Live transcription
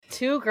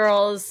two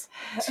girls,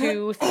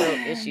 two throat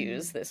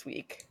issues this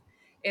week.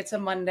 It's a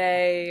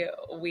Monday.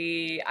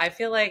 I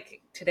feel like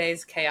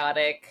today's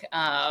chaotic.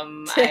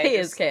 Today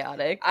is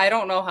chaotic. I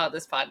don't know how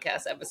this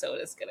podcast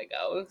episode is going to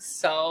go.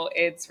 So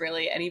it's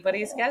really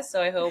anybody's guess.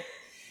 So I hope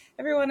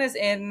everyone is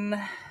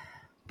in.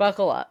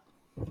 Buckle up.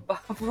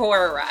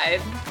 For a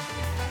ride.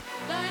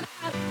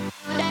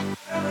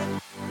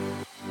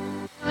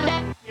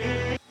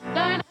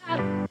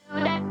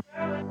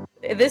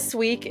 This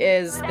week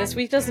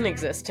doesn't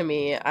exist to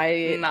me.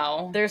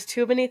 No. There's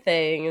too many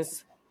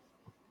things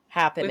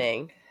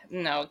happening.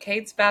 No,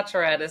 Kate's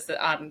bachelorette is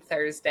on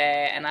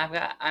Thursday, and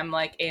I'm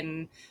like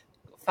in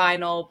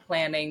final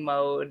planning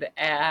mode,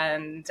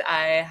 and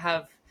I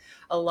have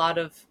a lot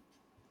of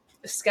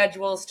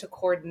schedules to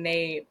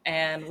coordinate,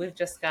 and we've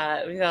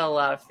got a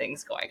lot of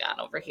things going on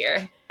over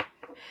here.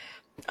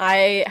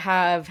 I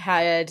have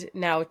had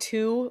now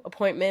 2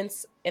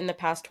 appointments in the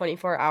past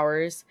 24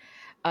 hours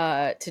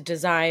to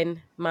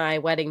design my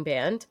wedding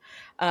band.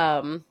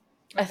 A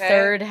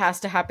third has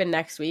to happen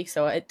next week,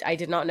 so I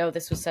did not know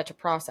this was such a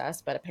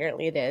process, but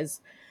apparently it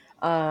is.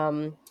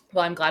 Well,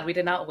 I'm glad we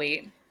did not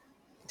wait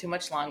too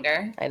much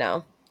longer. I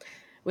know.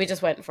 We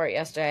just went for it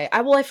yesterday.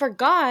 I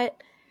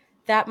forgot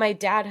that my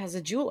dad has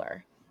a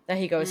jeweler that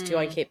he goes to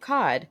on Cape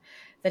Cod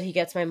that he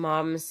gets my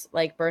mom's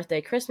like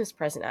birthday Christmas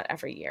present at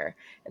every year.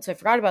 And so I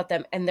forgot about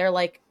them, and they're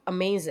like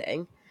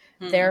amazing.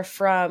 They're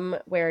from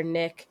where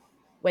Nick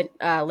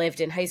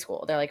lived in high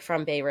school. They're like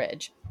from Bay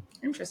Ridge.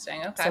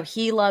 Interesting. Okay. So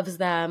he loves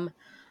them.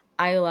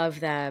 I love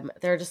them.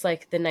 They're just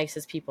like the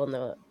nicest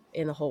people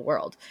in the whole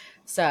world.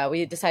 So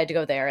we decided to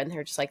go there, and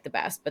they're just like the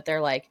best. But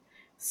they're like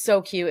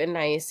so cute and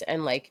nice,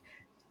 and like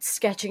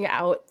sketching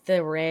out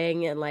the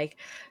ring and like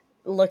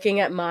looking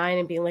at mine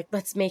and being like,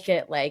 let's make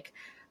it like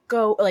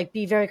go like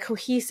be very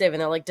cohesive, and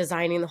they're like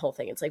designing the whole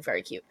thing. It's like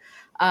very cute.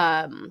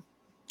 So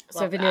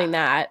I've been doing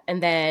that,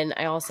 and then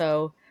I'm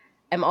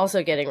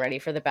also getting ready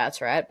for the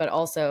bachelorette, but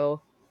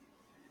also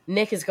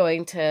Nick is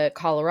going to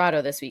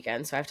Colorado this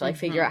weekend, so I have to like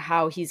figure out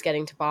how he's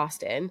getting to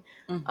Boston.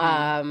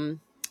 And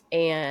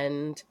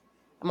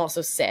I'm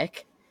also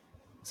sick,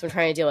 so I'm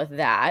trying to deal with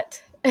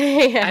that.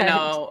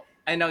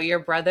 I know your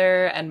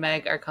brother and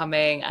Meg are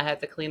coming. I have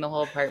to clean the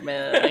whole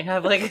apartment. I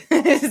have like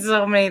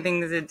so many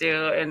things to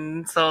do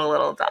in so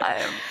little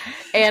time.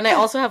 And I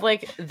also have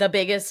like the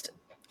biggest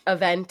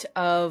event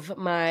of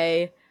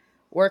my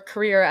work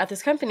career at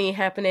this company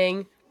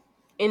happening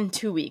in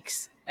 2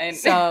 weeks.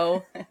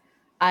 So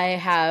I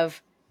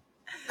have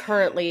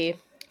currently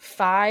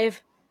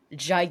 5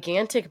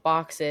 gigantic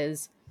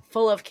boxes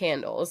full of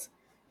candles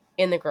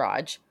in the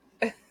garage.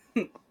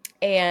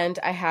 And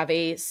I have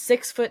a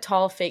 6-foot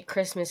tall fake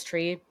Christmas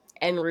tree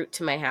en route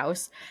to my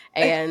house,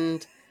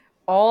 and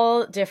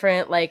all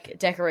different like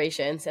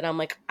decorations. And I'm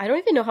like, I don't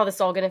even know how this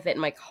is all going to fit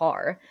in my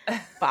car, but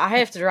I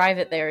have to drive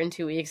it there in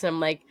 2 weeks. And I'm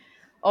like,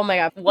 oh my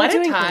God, what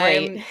a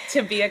time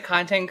to be a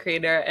content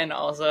creator and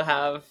also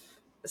have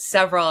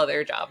several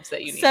other jobs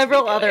that you need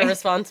several other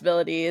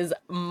responsibilities.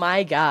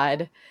 My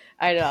God,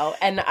 I know.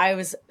 And I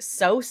was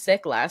so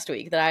sick last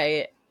week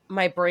that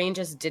my brain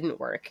just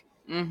didn't work.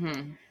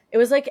 It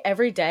was like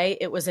every day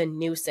it was a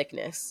new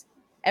sickness.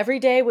 Every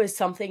day was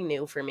something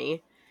new for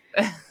me.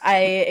 I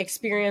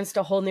experienced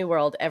a whole new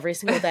world every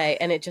single day,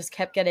 and it just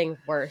kept getting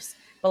worse.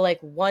 But like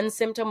one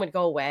symptom would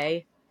go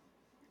away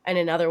and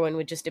another one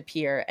would just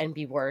appear and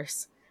be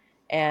worse.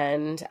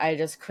 And I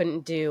just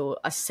couldn't do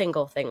a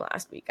single thing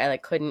last week. I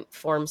like couldn't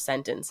form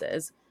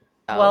sentences.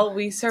 So, well,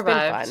 we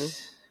survived. It's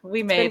been fun.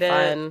 We made it.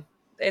 Fun.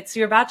 It's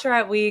your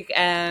bachelorette week,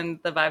 and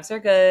the vibes are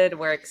good.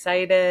 We're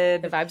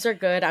excited. The vibes are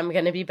good. I'm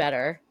going to be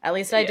better. At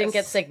least I didn't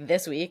get sick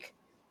this week.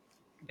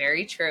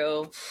 Very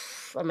true.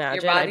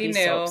 Imagine, your body I'd be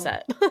so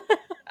upset.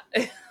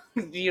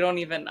 You don't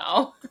even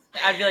know.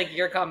 I'd be like,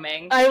 you're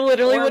coming. I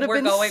literally would have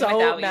been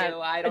so mad.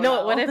 You. I don't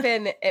know.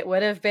 It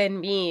would have been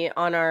me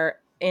on our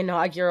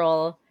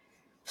inaugural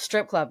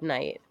strip club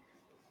night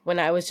when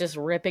I was just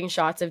ripping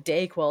shots of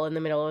Dayquil in the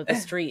middle of the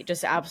street,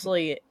 just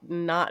absolutely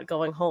not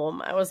going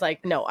home. I was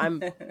like, no,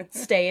 I'm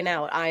staying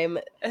out. I'm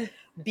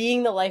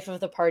being the life of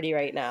the party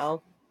right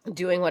now,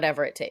 doing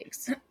whatever it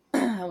takes.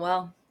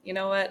 Well, you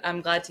know what? I'm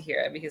glad to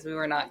hear it because we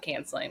were not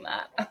canceling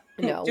that.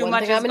 No, Too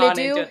much has gone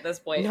into it at this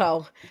point.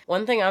 No,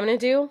 one thing I'm going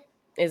to do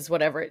is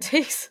whatever it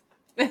takes.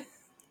 And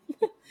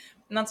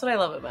that's what I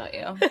love about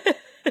you.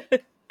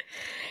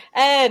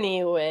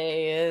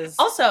 Anyways.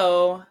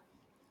 Also,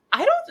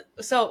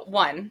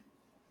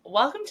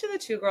 welcome to the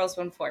Two Girls,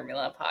 One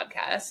Formula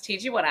podcast,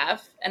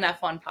 TG1F, an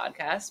F1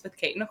 podcast with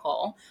Kate and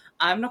Nicole.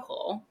 I'm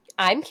Nicole.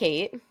 I'm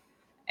Kate.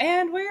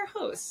 And we're your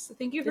hosts.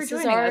 Thank you for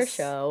joining us. This is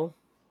our show.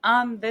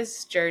 On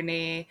this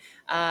journey.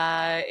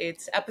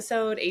 It's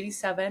episode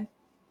 87.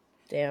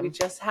 Damn. We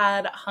just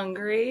had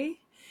Hungary.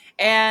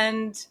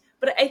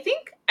 But I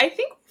think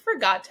we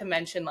forgot to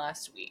mention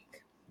last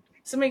week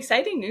some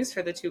exciting news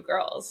for the two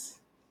girls.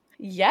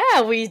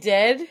 Yeah, we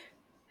did.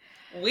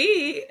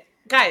 We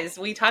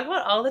talk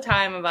about all the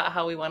time about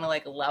how we want to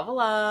like level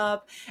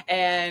up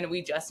and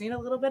we just need a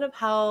little bit of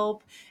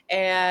help.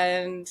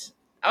 And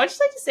I would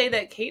just like to say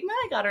that Kate and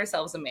I got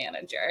ourselves a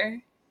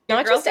manager.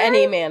 Not just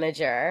any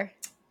manager.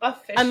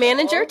 Official. A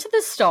manager to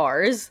the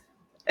stars.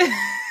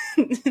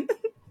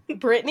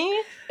 Brittany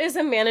is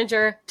a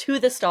manager to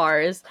the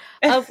stars,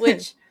 of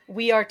which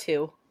we are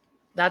 2.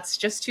 That's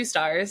just 2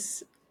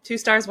 stars. 2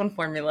 stars, 1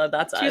 formula.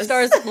 That's 2 us. 2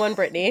 stars, 1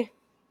 Brittany.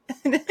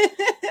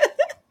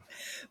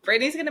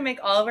 Brittany's going to make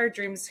all of our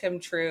dreams come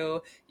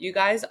true. You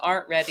guys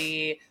aren't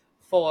ready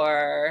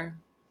for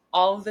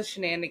all of the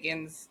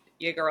shenanigans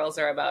you girls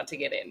are about to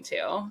get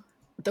into.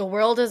 The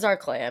world is our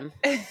clan.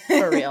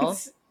 For real.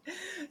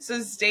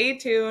 So stay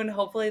tuned.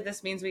 Hopefully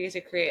this means we get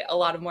to create a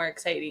lot of more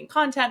exciting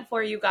content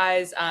for you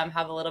guys,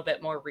 have a little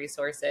bit more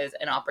resources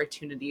and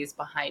opportunities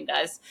behind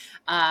us.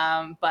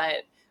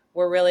 But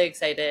we're really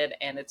excited,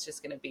 and it's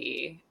just going to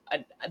be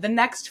the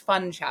next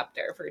fun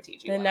chapter for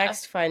TG. The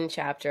next fun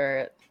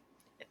chapter.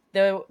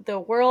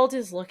 The world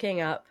is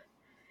looking up.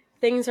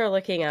 Things are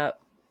looking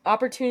up.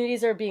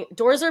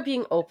 Doors are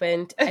being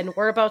opened, and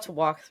we're about to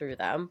walk through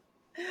them.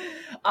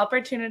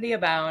 Opportunity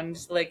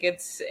abound. Like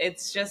it's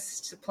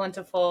just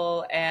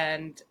plentiful,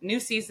 and new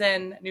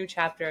season, new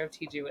chapter of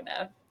TG.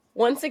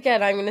 Once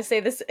again, I'm going to say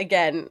this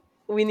again.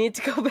 We need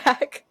to go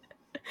back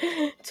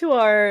to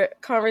our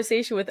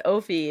conversation with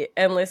Ophi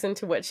and listen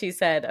to what she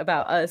said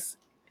about us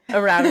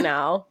around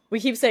now. We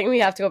keep saying we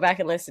have to go back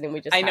and listen, and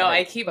we just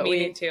I keep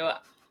meaning to.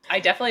 I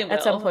definitely will.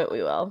 At some point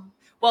we will.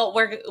 Well,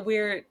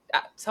 we're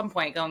at some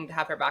point going to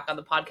have her back on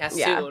the podcast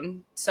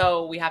soon,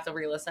 so we have to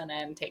re-listen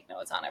and take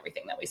notes on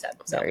everything that we said.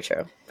 So very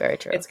true. Very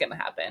true. It's going to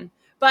happen.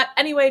 But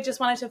anyway, just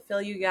wanted to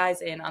fill you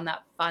guys in on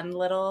that fun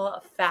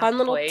little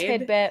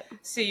tidbit,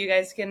 so you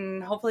guys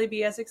can hopefully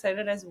be as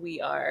excited as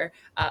we are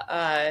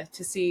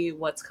to see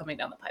what's coming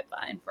down the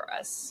pipeline for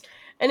us.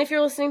 And if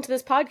you're listening to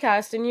this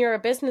podcast and you're a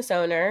business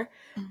owner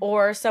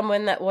or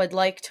someone that would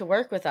like to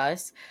work with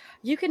us,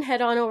 you can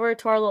head on over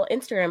to our little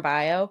Instagram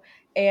bio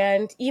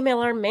and email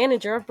our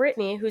manager of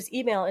Brittany, whose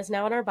email is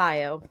now in our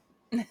bio.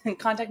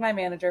 Contact my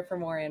manager for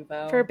more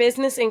info. For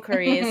business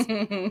inquiries,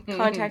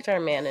 contact our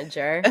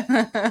manager.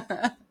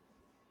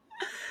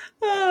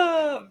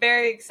 Oh,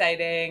 very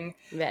exciting.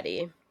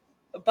 Ready.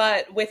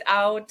 But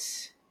without,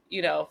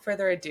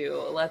 further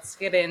ado, let's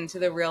get into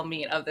the real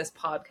meat of this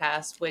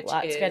podcast, which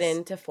let's get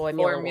into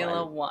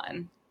Formula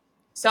One.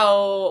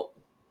 So,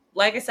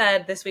 like I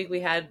said, this week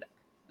we had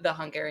the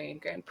Hungarian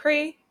Grand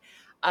Prix.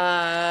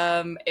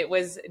 It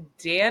was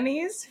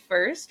Danny's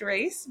first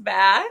race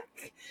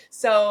back,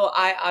 so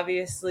I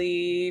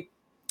obviously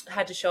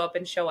had to show up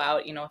and show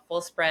out,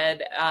 full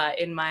spread,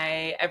 in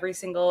my every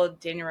single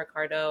Daniel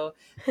Ricciardo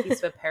piece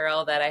of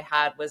apparel that I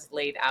had was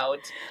laid out.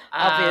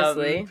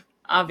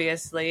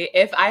 Obviously,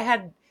 if I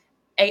had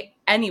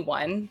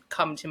anyone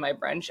come to my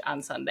brunch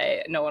on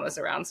Sunday, no one was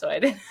around, so I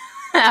didn't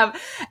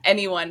have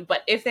anyone,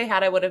 but if they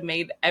had, I would have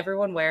made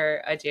everyone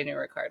wear a Daniel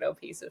Ricciardo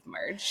piece of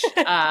merch,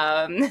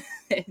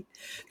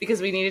 because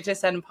we needed to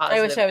send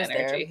positive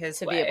energy his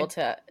way. Be able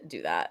to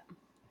do that.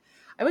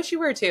 I wish you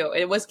were too.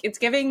 It's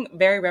giving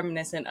very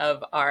reminiscent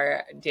of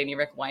our Danny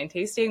Rick wine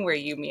tasting, where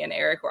you, me, and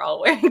Eric were all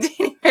wearing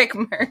Danny Rick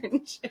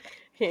merch.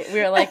 We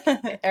were like,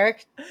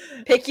 Eric,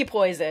 pick your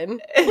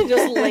poison.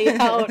 Just lay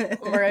out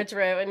merch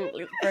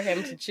for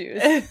him to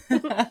choose.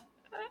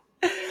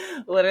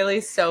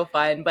 Literally so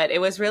fun, but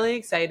it was really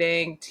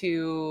exciting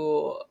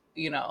to,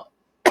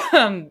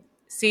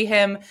 see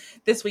him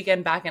this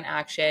weekend back in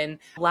action.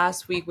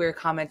 Last week we were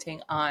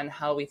commenting on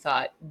how we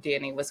thought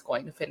Danny was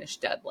going to finish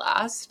dead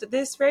last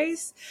this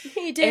race.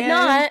 He did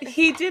not.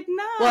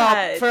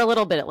 Well, for a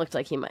little bit it looked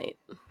like he might.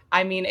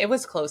 I mean, it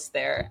was close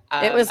there.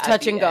 It was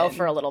touch and go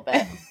for a little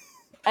bit.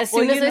 As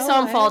soon as I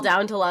saw him fall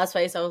down to last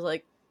race, I was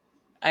like,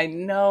 I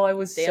know, I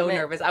was so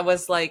nervous. I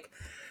was like,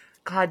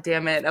 God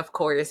damn it, of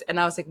course. And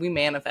I was like, we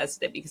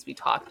manifested it because we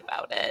talked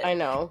about it. I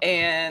know.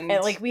 And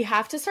like, we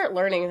have to start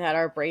learning that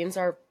our brains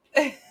are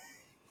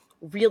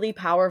really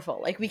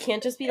powerful. Like, we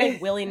can't just be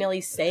like willy-nilly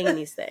saying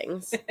these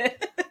things.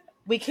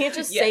 We can't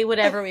just say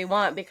whatever we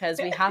want, because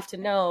we have to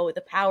know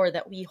the power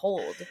that we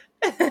hold.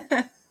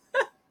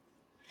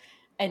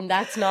 And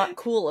that's not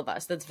cool of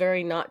us. That's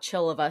very not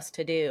chill of us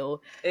to do.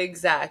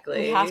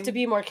 Exactly. We have to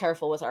be more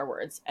careful with our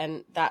words.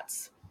 And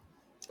that's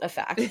a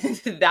fact.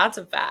 That's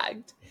a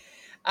fact.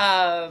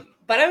 But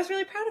I was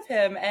really proud of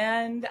him.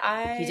 And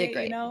he did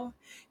great.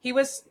 He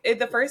was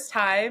the first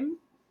time,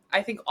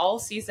 I think, all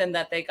season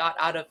that they got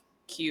out of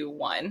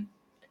Q1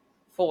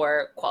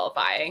 for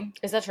qualifying.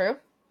 Is that true?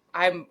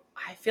 I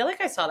feel like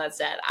I saw that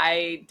set.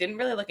 I didn't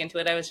really look into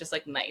it. I was just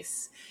like,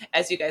 nice.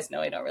 As you guys know,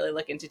 I don't really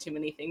look into too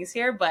many things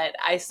here, but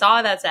I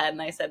saw that set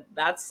and I said,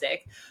 that's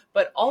sick.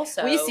 But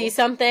also, we see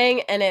something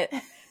and it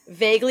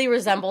vaguely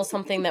resembles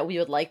something that we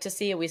would like to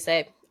see, and we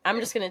say, I'm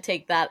just going to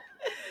take that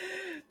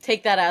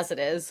as it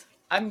is.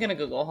 I'm going to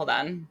Google, hold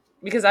on,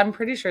 because I'm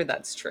pretty sure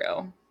that's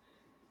true.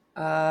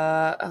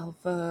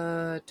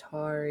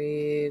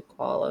 AlphaTauri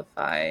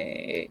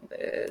qualifying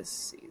this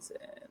season.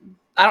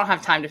 I don't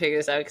have time to figure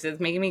this out because it's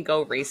making me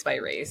go race by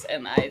race,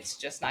 and it's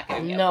just not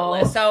giving me a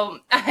list. So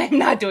I'm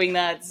not doing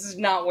that. It's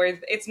not worth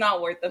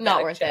the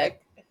fact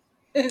check.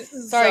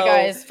 Sorry,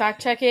 guys.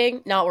 Fact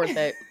checking, not worth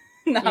it.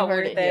 Not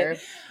worth it.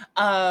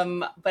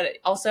 But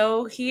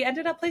also he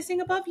ended up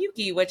placing above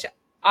Yuki, which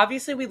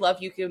obviously we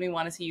love Yuki and we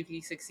want to see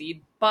Yuki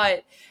succeed.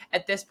 But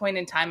at this point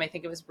in time, I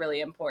think it was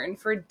really important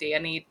for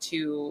Danny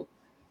to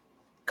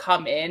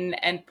come in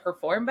and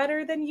perform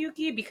better than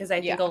Yuki because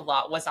I think a Yeah.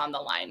 lot was on the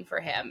line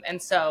for him.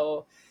 And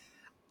so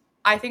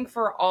I think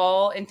for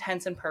all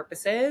intents and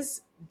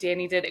purposes,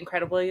 Danny did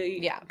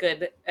incredibly Yeah.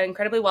 good,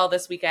 incredibly well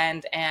this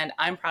weekend, and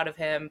I'm proud of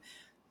him.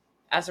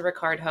 As a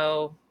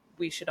Ricardo,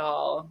 we should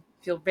all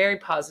feel very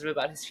positive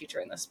about his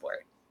future in the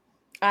sport.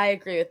 I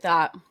agree with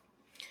that.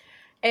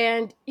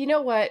 And you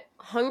know what?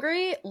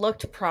 Hungary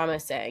looked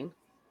promising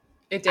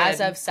It as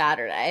did. of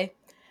Saturday.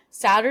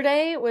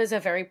 Saturday was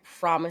a very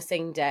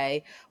promising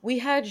day. We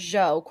had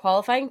Zhou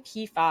qualifying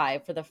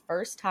P5 for the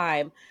first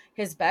time,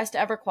 his best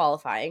ever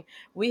qualifying.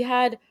 We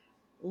had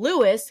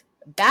Lewis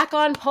back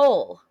on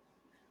pole.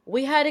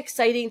 We had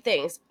exciting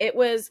things. It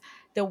was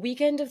the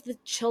weekend of the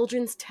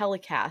children's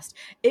telecast.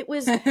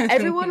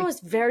 Everyone was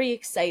very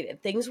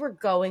excited. Things were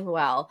going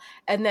well.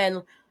 And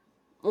then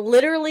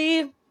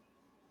literally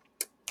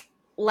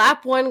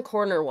lap one,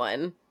 corner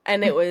one.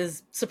 And it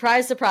was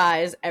surprise,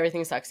 surprise,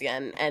 everything sucks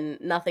again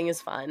and nothing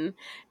is fun.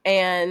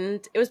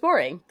 And it was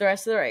boring the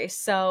rest of the race.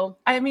 So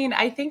I mean,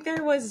 I think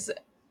there was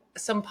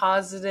some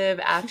positive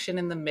action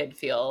in the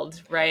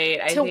midfield, right?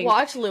 I to think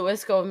watch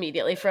Lewis go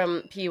immediately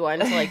from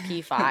P1 to like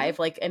P5,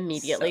 like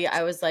immediately,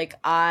 I was like,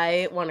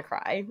 I want to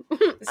cry.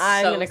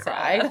 I'm so going to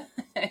cry.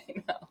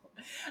 sad.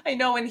 I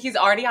know, and he's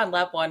already on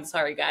lap one.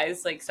 Sorry,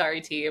 guys. Like,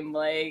 sorry, team.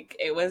 Like,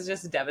 it was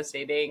just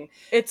devastating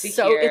to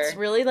hear. It's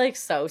really like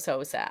so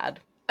sad.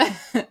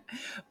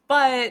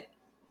 But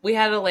we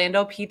had a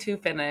Lando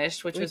P2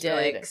 finish, which was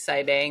really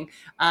exciting.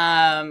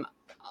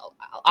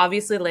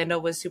 Obviously, Lando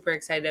was super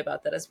excited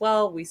about that as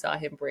well. We saw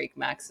him break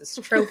Max's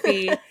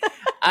trophy.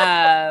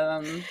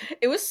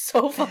 It was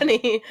so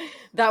funny.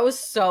 That was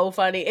so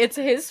funny. It's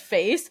his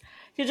face.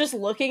 You're just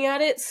looking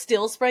at it,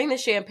 still spraying the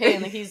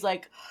champagne. And he's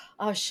like,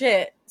 oh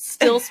shit,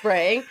 still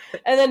spraying.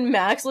 And then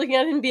Max looking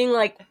at him being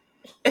like...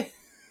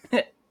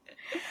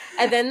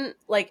 And then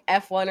like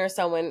F1 or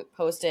someone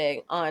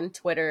posting on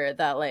Twitter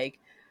that like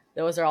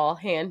those are all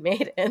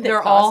handmade and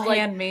they're all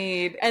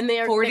handmade, and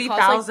they are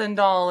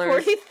 $40,000.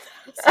 Like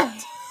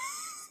 $40,000,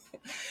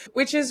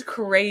 which is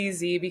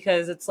crazy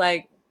because it's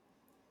like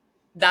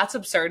that's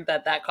absurd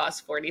that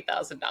costs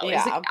 $40,000.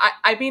 Yeah. Like,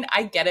 I mean,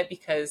 I get it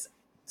because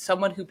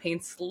someone who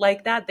paints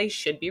like that, they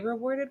should be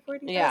rewarded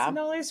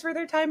 $40,000 for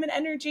their time and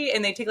energy,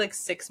 and they take like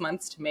 6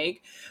 months to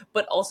make.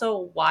 But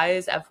also, why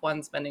is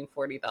F1 spending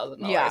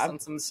 $40,000 on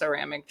some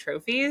ceramic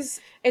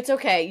trophies? It's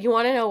okay. You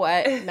want to know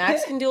what?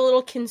 Max can do a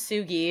little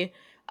kintsugi,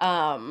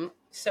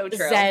 so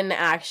true. Zen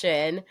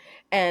action,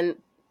 and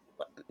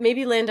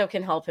maybe Lando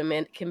can help him.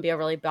 It can be a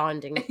really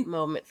bonding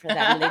moment for them.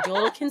 And they do a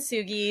little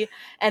kintsugi,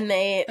 and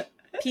they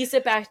piece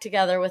it back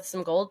together with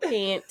some gold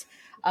paint.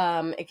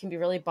 It can be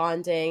really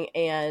bonding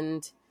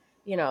and,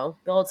 you know,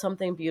 build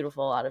something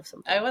beautiful out of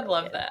something. I would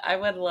love that. I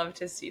would love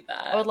to see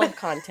that. I would love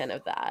content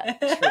of that,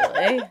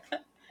 truly.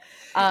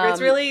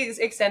 It's really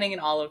extending an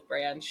olive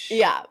branch.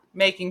 Yeah.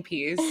 Making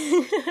peace.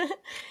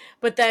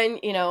 But then,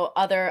 you know,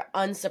 other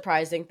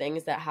unsurprising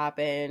things that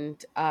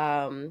happened.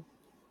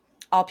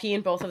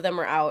 Alpine, both of them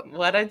were out.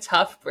 What a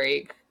tough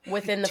break.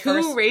 Within the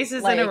first 2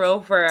 races in a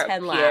row for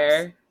 10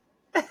 Pierre.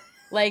 laps.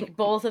 Like,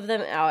 both of them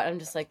out. I'm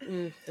just like,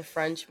 the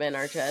Frenchmen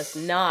are just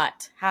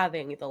not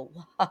having the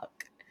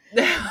luck.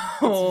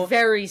 It's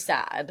very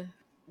sad.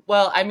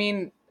 Well, I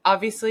mean,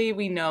 obviously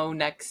we know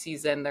next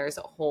season there's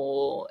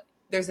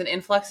an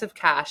influx of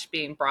cash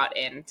being brought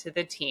into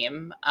the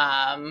team.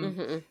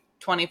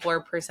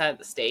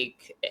 24%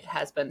 stake it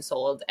has been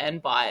sold and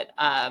bought.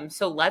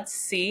 So let's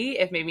see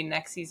if maybe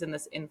next season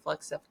this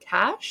influx of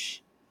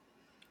cash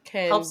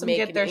helps them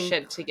get their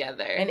shit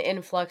together. An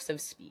influx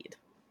of speed.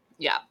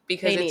 Yeah,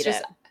 because it's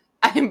just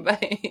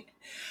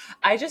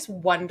I just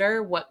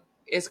wonder what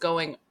is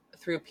going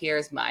through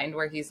Pierre's mind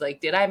where he's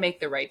like, did I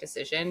make the right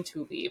decision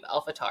to leave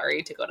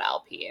AlphaTauri to go to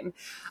Alpine?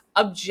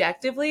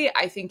 Objectively,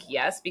 I think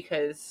yes,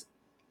 because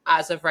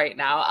as of right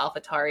now,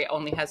 AlphaTauri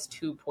only has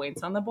 2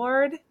 points on the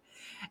board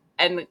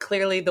and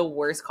clearly the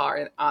worst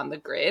car on the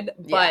grid.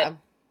 But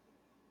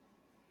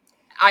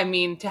I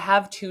mean, to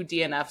have 2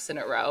 DNFs in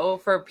a row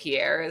for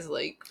Pierre is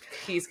like,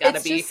 he's got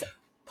to be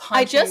punching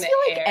I just feel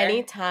like air.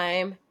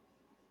 anytime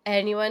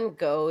anyone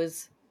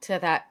goes to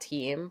that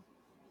team,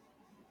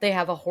 they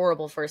have a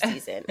horrible first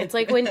season. It's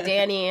like when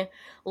Danny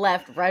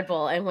left Red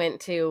Bull and went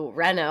to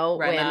Renault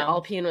when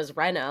Alpine was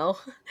Renault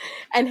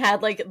and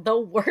had like the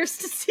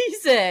worst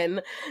season.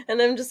 And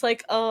I'm just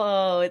like,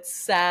 oh, it's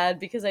sad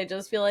because I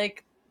just feel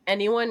like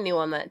anyone new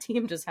on that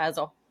team just has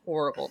a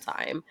horrible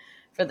time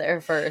for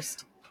their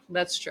first.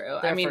 That's true.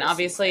 I mean,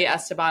 obviously season.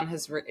 Esteban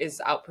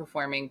is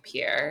outperforming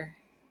Pierre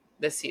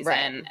this season.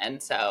 Right.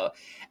 And so,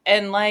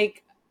 and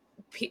like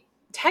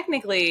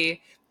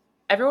technically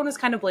everyone was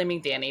kind of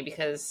blaming Danny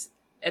because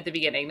at the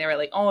beginning they were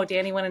like, oh,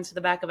 Danny went into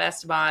the back of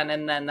Esteban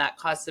and then that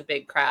caused a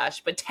big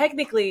crash. But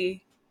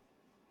technically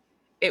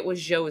it was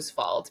Zhou's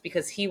fault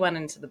because he went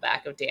into the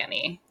back of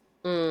Danny.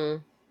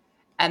 And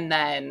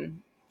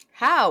then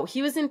How?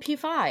 He was in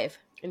P5.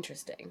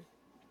 Interesting.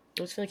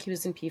 I just feel like he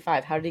was in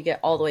P5. How did he get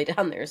all the way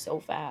down there so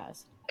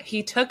fast?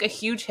 He took a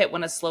huge hit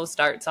when a slow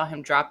start saw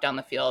him drop down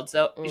the field.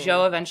 So Mm,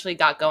 Zhou eventually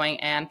got going,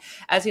 and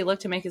as he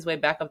looked to make his way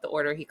back up the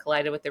order, he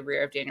collided with the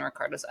rear of Daniel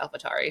Ricciardo's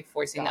AlphaTauri,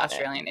 forcing the got it.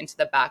 Australian into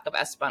the back of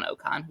Esteban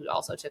Ocon, who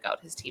also took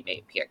out his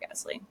teammate Pierre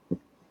Gasly.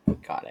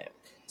 Got it.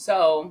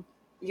 So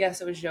yes,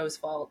 it was Zhou's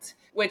fault.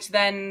 Which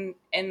then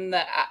in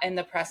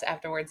the press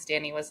afterwards,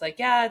 Danny was like,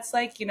 "Yeah, it's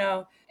like, you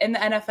know, in the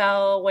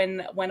NFL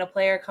when a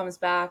player comes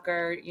back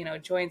or, you know,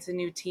 joins a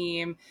new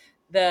team,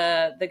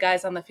 the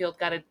guys on the field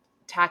got to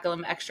tackle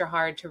him extra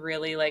hard to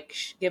really like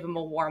give him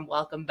a warm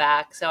welcome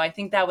back." So I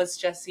think that was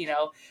just, you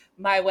know,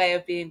 my way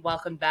of being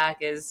welcomed back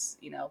is,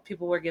 you know,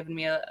 people were giving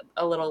me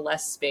a little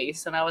less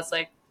space, and I was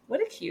like,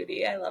 what a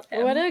cutie. I love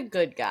What him. a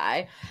good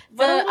guy.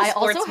 What a little I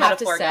also sports have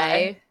to metaphor guy.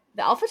 say,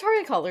 the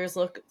AlphaTauri colors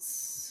look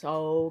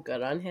so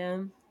good on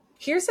him.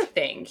 Here's the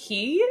thing.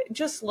 He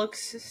just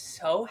looks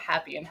so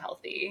happy and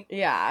healthy.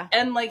 Yeah.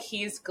 And like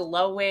he's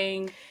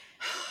glowing.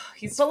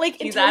 But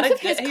like in he's terms at a of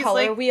his good, he's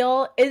color like,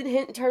 wheel,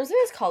 in terms of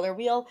his color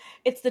wheel,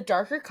 it's the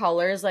darker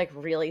colors like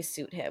really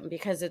suit him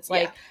because it's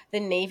like yeah. the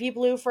navy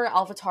blue for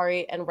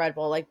AlphaTauri and Red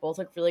Bull like both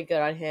look really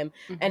good on him,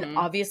 and Mm-hmm.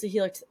 obviously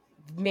he looked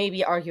maybe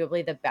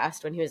arguably the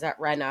best when he was at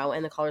Renault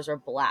and the colors were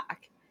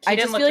black. He I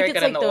didn't just look feel like very it's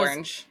good in like the those.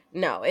 orange.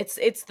 No,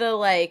 it's the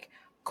like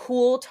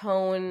cool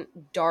tone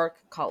dark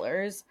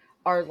colors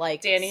are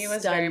like Danny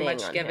was very stunning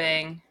much on him,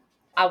 giving,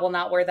 I will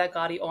not wear that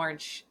gaudy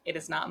orange. It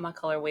is not my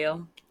color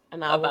wheel.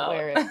 and I won't About.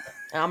 wear it.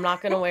 I'm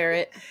not gonna wear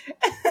it.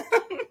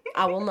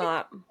 I will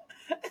not.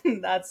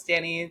 That's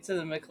Danny to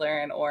the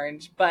McLaren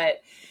orange.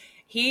 But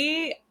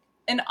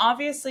and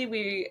obviously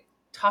we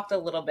talked a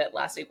little bit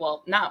last week.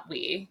 Well, not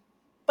we,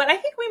 but I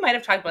think we might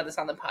have talked about this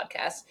on the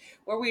podcast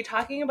where we were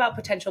talking about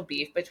potential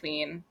beef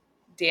between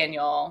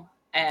Daniel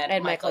and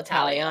And Michael Michael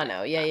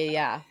Italiano. Italiano.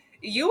 Yeah.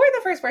 You were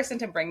the first person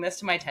to bring this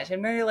to my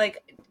attention. Where you're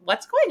like,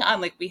 what's going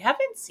on? Like, we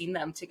haven't seen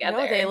them together.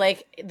 No,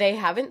 they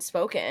haven't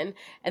spoken.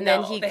 And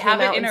then he they came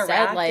out haven't and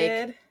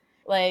said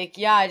like,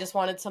 yeah, I just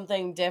wanted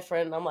something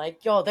different. And I'm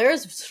like, yo,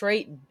 there's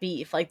straight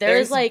beef. Like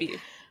there's like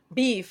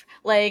beef.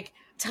 Like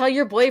tell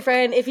your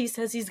boyfriend if he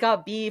says he's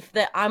got beef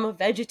that I'm a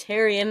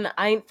vegetarian.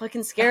 I ain't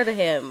fucking scared of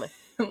him.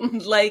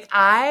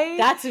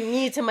 That's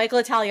me to Michael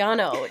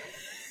Italiano.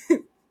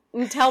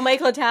 And tell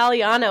Michael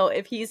Italiano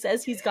if he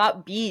says he's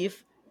got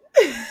beef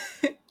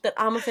that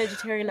I'm a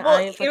vegetarian. Well,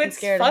 I ain't fucking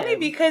scared of him. It's funny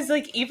because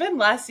like even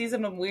last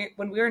season when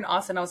we were in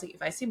Austin, I was like,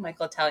 if I see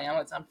Michael Italiano,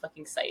 it's on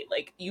fucking site.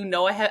 Like, you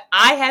know,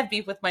 I have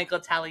beef with Michael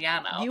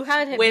Italiano. You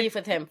had beef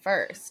with him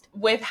first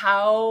with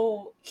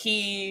how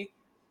he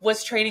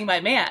was training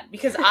my man,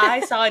 because I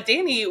saw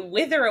Danny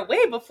wither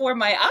away before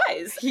my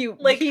eyes. He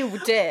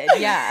did,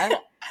 yeah.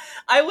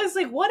 I was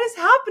like, what is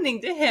happening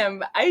to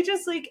him? I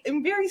just like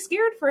am very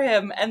scared for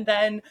him. And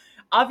then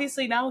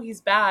obviously now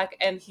he's back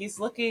and he's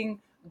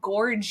looking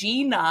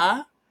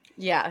gorgina.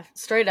 Yeah,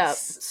 straight up.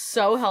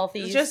 So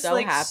healthy, just so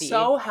like happy.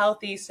 So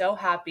healthy, so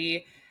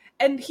happy.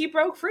 And he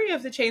broke free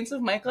of the chains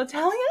of Michael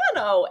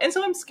Italiano. And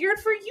so I'm scared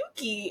for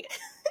Yuki.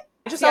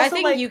 I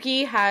think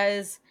Yuki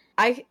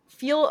I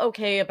feel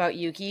okay about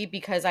Yuki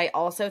because I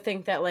also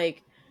think that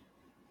like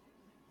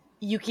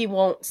Yuki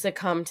won't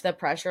succumb to the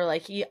pressure.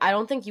 Like I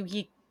don't think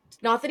Yuki,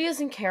 not that he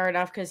doesn't care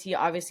enough because he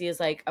obviously is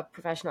like a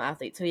professional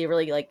athlete, so he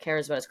really like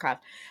cares about his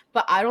craft.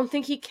 But I don't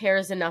think he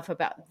cares enough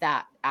about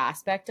that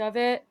aspect of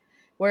it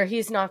where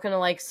he's not going to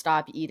like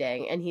stop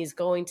eating and he's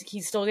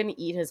still going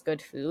to eat his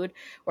good food.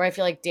 Where I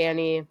feel like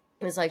Danny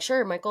is like,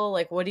 sure, Michael,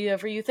 like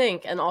whatever you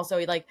think. And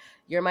also like,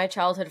 you're my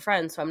childhood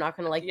friend, so I'm not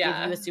going to like give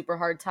you a super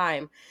hard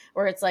time.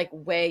 Where it's like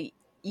way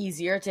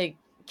easier to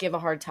give a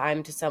hard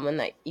time to someone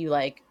that you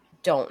like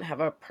don't have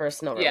a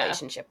personal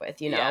relationship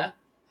with, you know?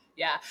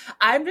 Yeah.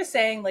 I'm just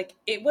saying, like,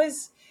 it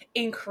was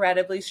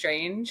incredibly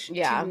strange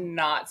to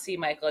not see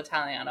Michael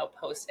Italiano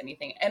post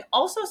anything. And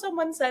also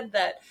someone said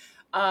that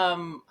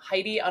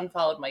Heidi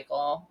unfollowed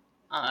Michael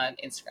on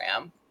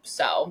Instagram.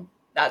 So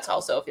that's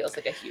also feels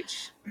like a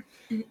huge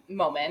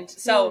moment.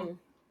 So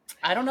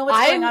I don't know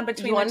what's going on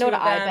between the two of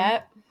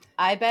them.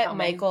 I bet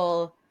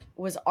Michael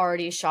was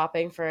already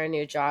shopping for a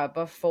new job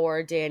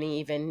before Danny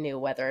even knew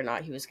whether or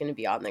not he was going to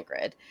be on the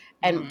grid.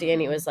 And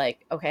Danny was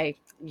like, okay,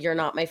 you're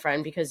not my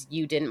friend because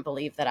you didn't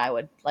believe that I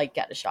would like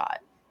get a shot.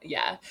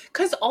 Yeah.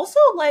 Because also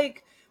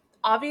like,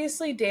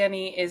 obviously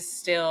Danny was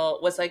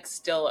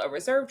still a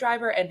reserve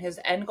driver and his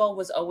end goal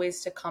was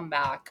always to come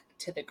back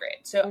to the grid.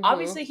 So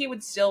obviously he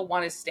would still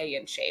want to stay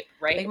in shape,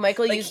 right? Like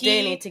Michael used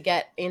Danny to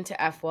get into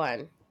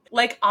F1.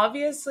 Like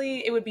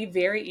obviously it would be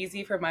very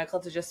easy for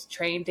Michael to just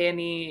train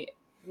Danny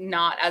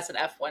not as an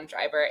F1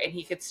 driver and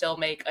he could still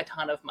make a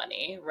ton of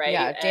money, right?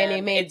 Yeah,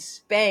 Danny made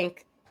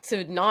bank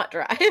to not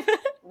drive.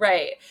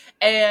 Right.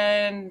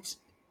 And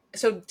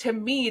so to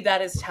me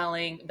that is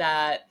telling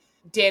that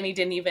Danny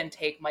didn't even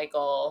take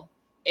Michael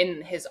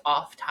in his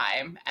off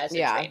time as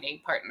a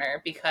training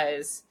partner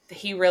because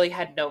he really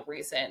had no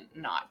reason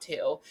not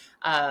to.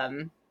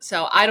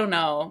 So I don't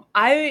know.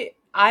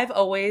 I've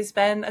always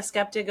been a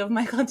skeptic of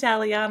Michael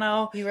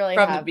Italiano you really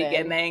from the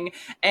beginning.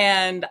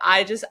 And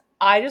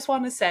I just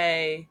want to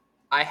say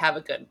I have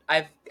a good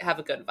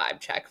vibe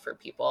check for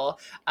people.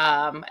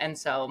 And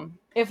so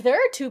If there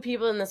are two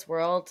people in this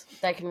world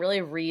that can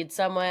really read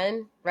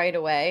someone right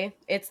away,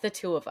 it's the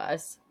two of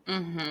us.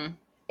 mhm.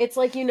 It's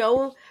like,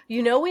 when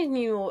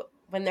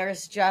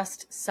there's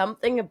just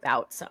something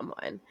about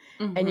someone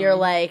and you're Mhm.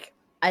 like,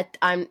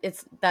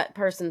 it's that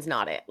person's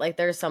not it. Like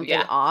there's something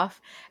Yeah. off,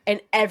 and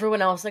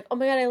everyone else like, oh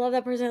my God, I love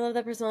that person. I love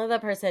that person. I love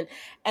that person.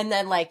 And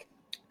then like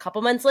a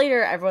couple months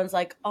later, everyone's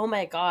like, oh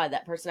my God,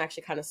 that person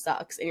actually kind of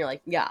sucks. And you're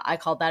like, yeah, I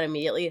called that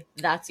immediately.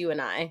 That's you and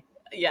I.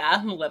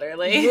 Yeah,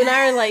 literally. You and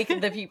I are like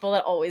the people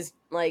that always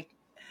like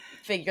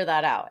figure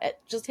that out. It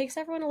just takes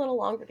everyone a little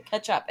longer to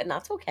catch up, and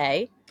that's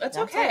okay. That's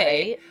That's all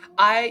okay.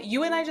 right.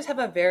 You and I just have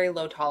a very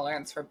low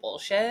tolerance for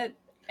bullshit,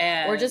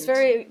 We're just and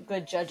very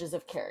good judges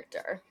of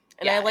character.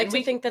 And I yeah, like and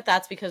to think that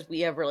that's because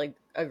we have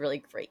a really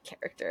great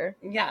character.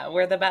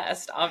 we're the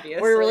best, obviously.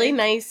 We're really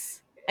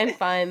nice and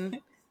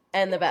fun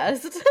and the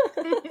best.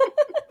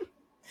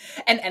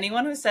 And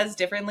anyone who says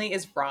differently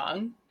is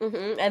wrong.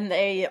 And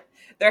they're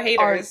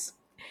haters.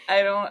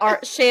 I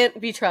don't shan't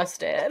be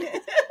trusted.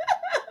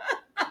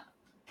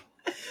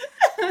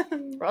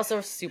 We're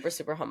also super,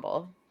 super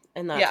humble.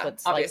 And that's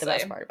what's obviously.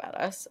 like the best part about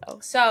us.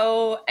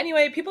 So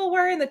anyway, people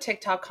were in the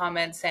TikTok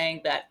comments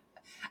saying that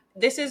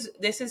this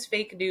is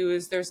fake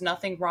news. There's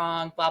nothing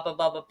wrong. Blah blah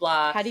blah blah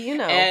blah. How do you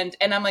know? And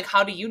I'm like,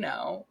 how do you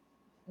know?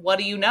 What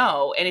do you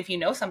know? And if you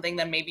know something,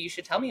 then maybe you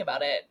should tell me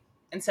about it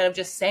instead of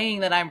just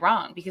saying that I'm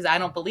wrong because I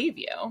don't believe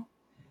you.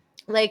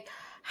 Like,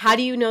 how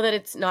do you know that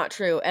it's not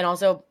true? And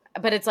also,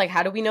 but it's like,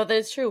 how do we know that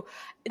it's true?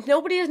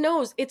 Nobody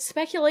knows. It's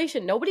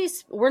speculation.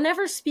 We're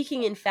never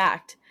speaking in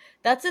fact.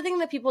 That's the thing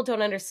that people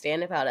don't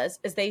understand about us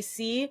is they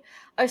see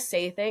us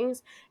say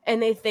things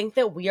and they think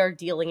that we are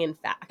dealing in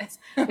facts.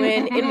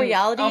 When in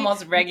reality,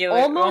 almost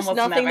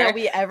nothing never. that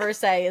we ever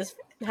say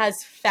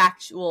has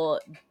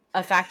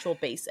a factual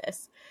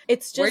basis.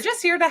 It's just we're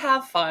just here to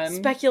have fun.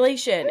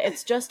 Speculation.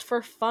 It's just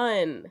for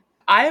fun.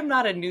 I am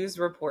not a news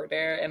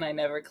reporter and I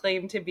never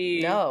claim to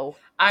be. No.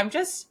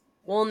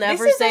 We'll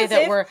never say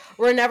that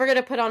we're never going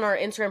to put on our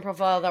Instagram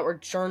profile that we're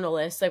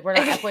journalists. Like, we're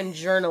not F1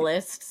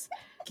 journalists.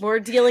 We're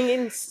dealing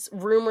in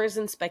rumors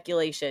and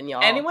speculation,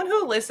 y'all. Anyone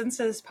who listens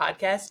to this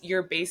podcast,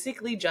 you're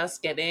basically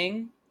just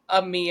getting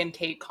a me and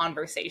Kate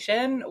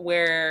conversation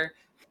where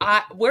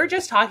we're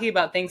just talking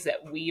about things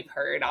that we've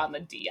heard on the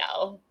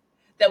DL.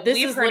 This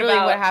is literally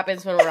what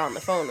happens when we're on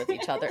the phone with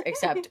each other,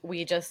 except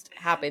we just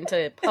happen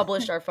to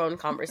publish our phone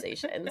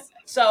conversations.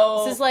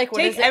 So this is like,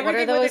 what is it? What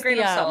are those?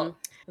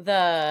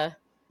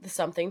 The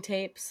something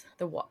tapes.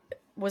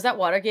 Was that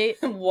Watergate?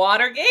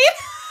 Watergate?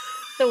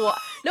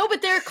 No,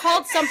 but they're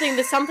called something.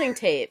 The something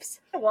tapes.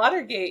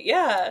 Watergate,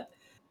 yeah.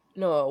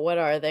 No, what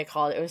are they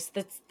called? It was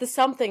the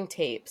something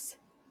tapes.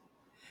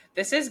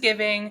 This is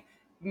giving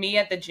me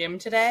at the gym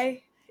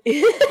today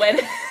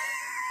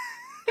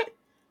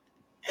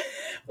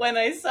when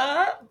I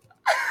saw.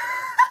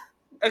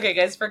 Okay,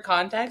 guys, for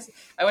context,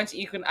 I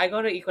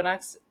go to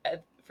Equinox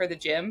for the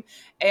gym,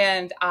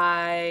 and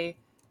I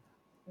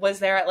was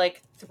there at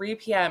like 3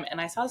 p.m. and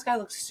I saw this guy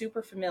look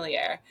super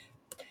familiar.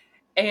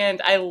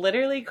 And I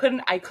literally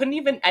I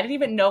didn't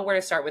even know where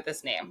to start with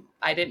this name.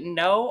 I didn't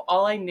know.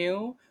 All I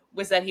knew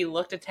was that he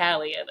looked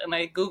Italian. And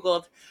I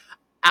Googled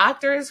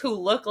actors who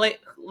look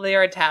like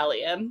they're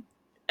Italian.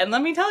 And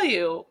let me tell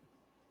you,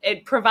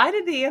 it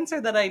provided the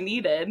answer that I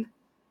needed.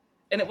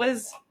 And it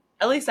was,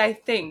 at least I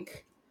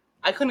think,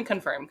 I couldn't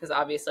confirm because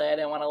obviously I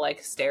didn't want to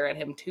like stare at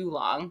him too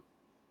long.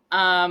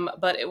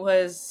 But it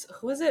was,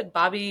 who was it?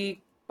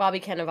 Bobby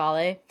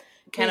Cannavale.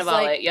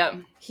 Yep.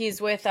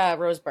 He's with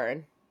Rose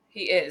Byrne.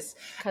 He is.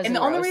 And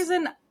the only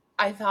reason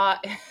I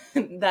thought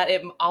that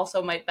it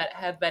also might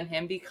have been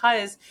him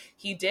because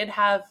he did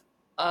have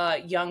a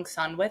young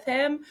son with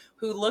him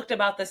who looked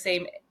about the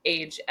same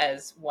age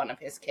as one of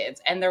his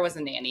kids. And there was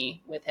a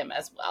nanny with him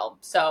as well.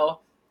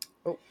 So.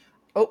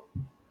 Oh.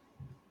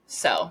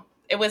 So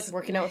it was.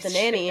 Working out with the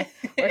nanny.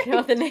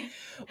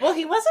 Well,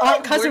 he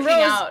wasn't Cousin working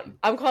Rose. out.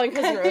 I'm calling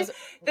Cousin Rose.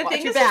 The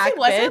thing is, back, he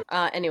wasn't.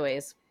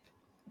 Anyways.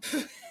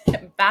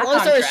 Back long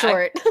on story track.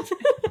 short.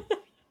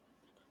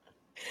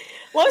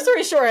 Long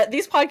story short,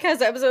 these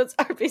podcast episodes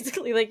are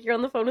basically like you're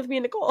on the phone with me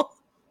and Nicole.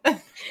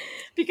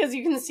 Because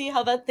you can see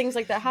how things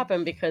like that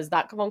happen because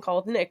that phone call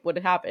with Nick would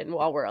happen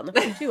while we're on the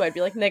phone too. I'd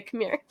be like, Nick,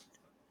 come here.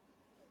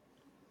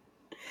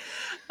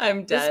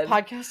 I'm dead. This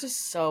podcast is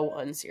so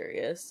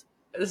unserious.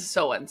 This is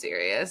so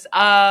unserious.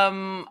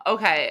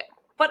 Okay.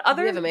 But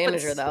we have a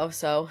manager though,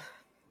 so.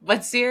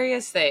 But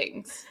serious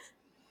things.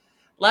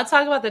 Let's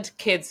talk about the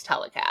kids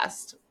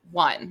telecast.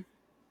 1.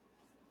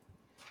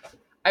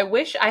 I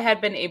wish I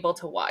had been able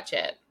to watch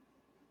it.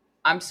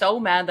 I'm so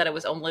mad that it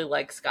was only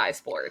like Sky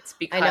Sports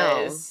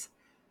because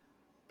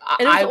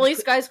and it was only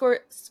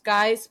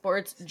Sky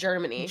Sports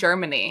Germany.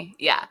 Germany,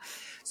 yeah.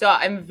 So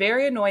I'm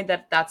very annoyed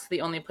that that's the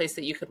only place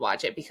that you could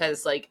watch it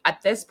because like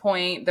at this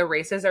point the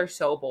races are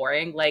so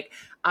boring. Like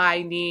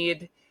I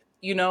need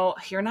you know,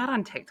 you're not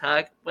on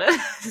TikTok, but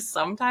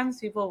sometimes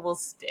people will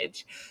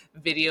stitch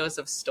videos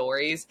of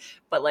stories,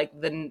 but like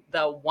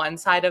the one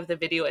side of the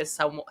video is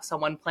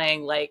someone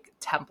playing like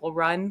Temple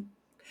Run,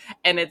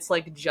 and it's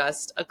like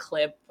just a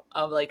clip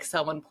of like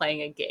someone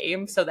playing a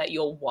game so that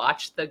you'll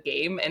watch the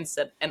game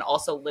and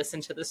also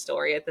listen to the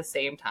story at the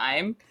same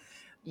time.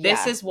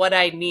 This Yeah. is what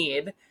I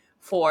need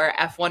for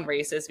F1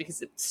 races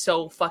because it's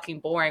so fucking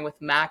boring with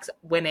Max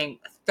winning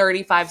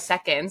 35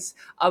 seconds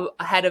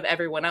ahead of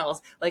everyone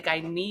else. Like,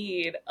 I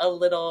need a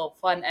little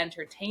fun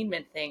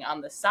entertainment thing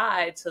on the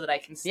side so that I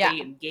can Yeah.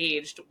 stay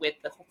engaged with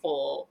the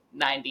full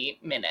 90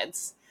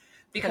 minutes.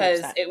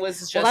 Because 100%. it was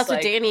Well, just that's what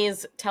like,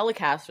 Danny's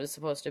telecast was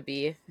supposed to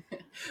be,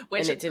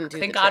 which and it didn't do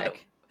thank the God,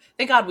 trick.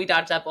 thank God we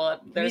dodged that bullet.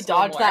 We There's still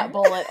dodged more. that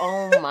bullet.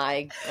 Oh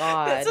my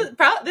god.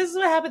 This is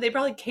what happened. They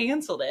probably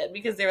canceled it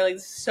because they were like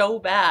so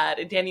bad.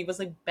 And Danny was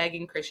like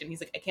begging Christian. He's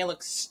like, I can't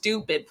look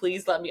stupid.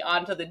 Please let me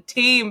onto the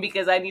team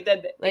because I need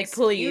an Like,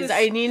 please,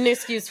 I need an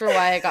excuse for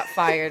why I got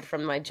fired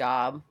from my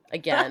job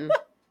again.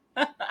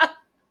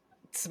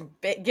 It's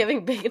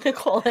giving big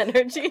Nicole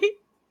energy.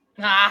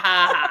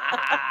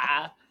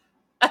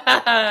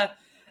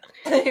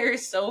 You're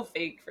so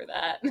fake for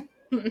that.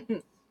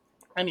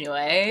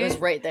 Anyway. It was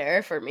right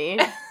there for me.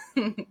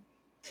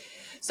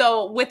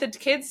 So with the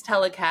kids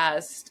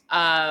telecast,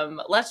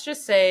 let's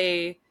just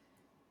say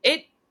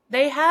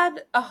they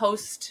had a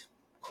host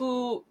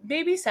who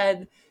maybe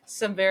said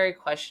some very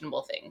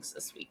questionable things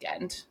this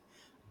weekend.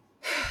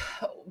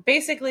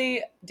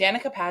 Basically,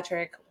 Danica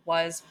Patrick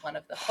was one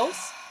of the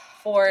hosts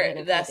for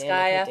the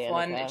Sky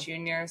F1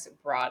 Juniors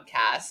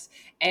broadcast,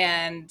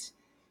 and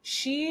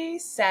she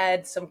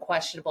said some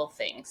questionable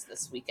things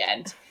this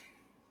weekend.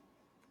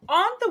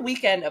 On the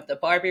weekend of the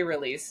Barbie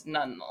release,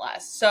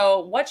 nonetheless. So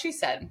what she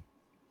said,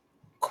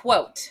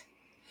 quote,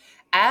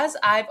 as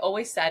I've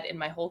always said in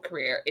my whole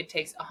career, it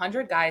takes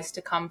 100 guys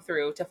to come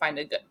through to find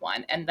a good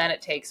one, and then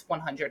it takes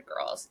 100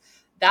 girls.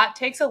 That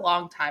takes a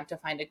long time to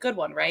find a good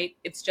one, right?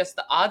 It's just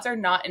the odds are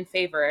not in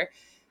favor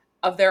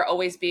of there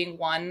always being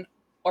one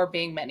or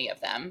being many of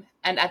them.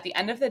 And at the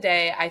end of the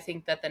day, I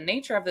think that the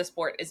nature of the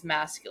sport is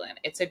masculine.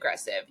 It's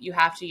aggressive. You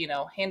have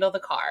to, handle the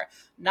car.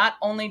 Not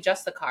only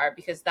just the car,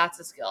 because that's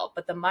a skill,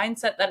 but the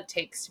mindset that it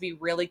takes to be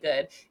really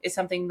good is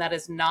something that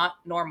is not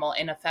normal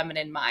in a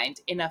feminine mind,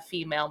 in a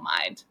female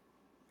mind.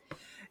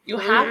 You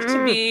have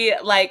to be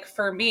like,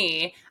 for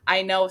me,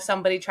 I know if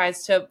somebody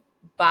tries to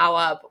bow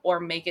up or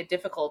make it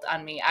difficult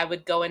on me, I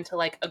would go into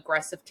like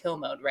aggressive kill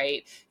mode,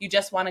 right? You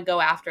just want to go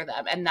after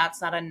them. And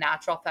that's not a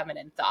natural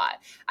feminine thought.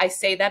 I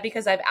say that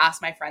because I've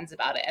asked my friends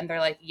about it and they're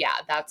like, yeah,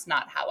 that's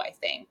not how I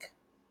think.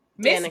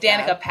 Miss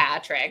Danica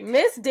Patrick.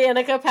 Miss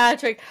Danica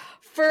Patrick,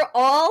 for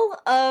all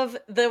of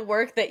the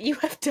work that you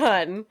have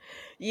done,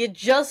 you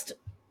just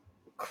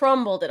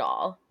crumbled it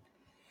all.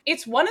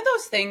 It's one of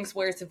those things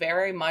where it's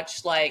very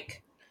much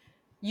like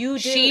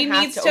she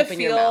needs to open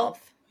your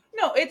mouth.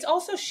 No, it's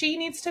also she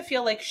needs to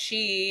feel like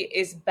she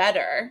is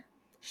better.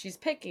 She's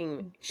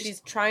picking.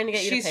 She's trying to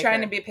get you to pick She's trying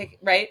her. to be pick,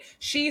 right?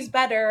 She's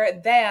better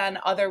than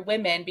other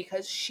women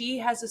because she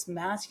has this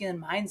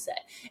masculine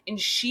mindset and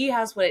she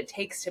has what it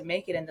takes to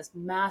make it in this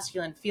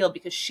masculine field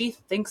because she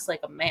thinks like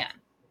a man.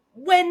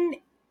 When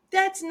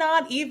that's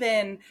not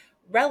even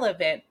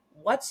relevant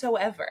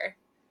whatsoever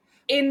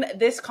in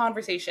this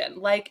conversation.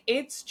 Like,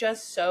 it's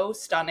just so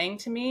stunning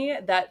to me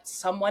that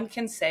someone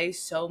can say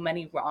so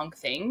many wrong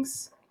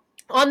things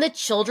on the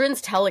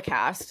children's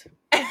telecast.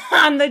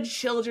 On the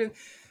children,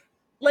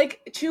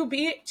 like,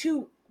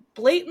 to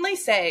blatantly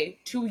say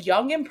to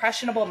young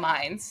impressionable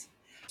minds,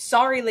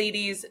 sorry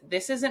ladies,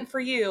 this isn't for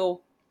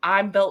you.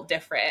 I'm built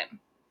different.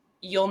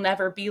 You'll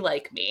never be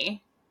like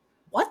me.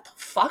 What the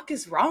fuck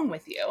is wrong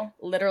with you?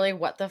 Literally,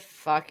 what the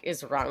fuck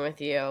is wrong with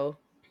you?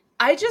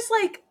 I just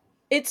like,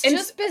 it's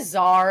just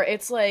bizarre.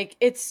 It's like,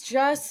 it's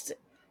just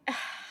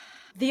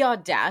the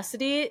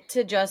audacity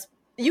to just,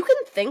 you can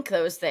think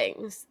those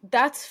things.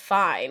 That's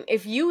fine.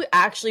 If you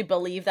actually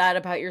believe that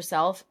about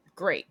yourself,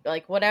 great.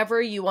 Like,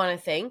 whatever you want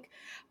to think.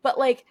 But,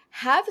 like,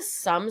 have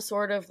some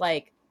sort of,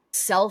 like,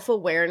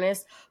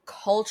 self-awareness,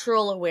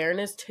 cultural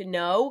awareness to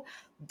know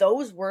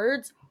those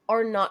words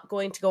are not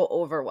going to go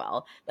over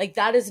well. Like,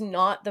 that is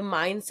not the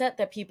mindset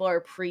that people are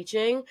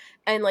preaching.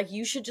 And, like,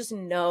 you should just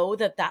know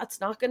that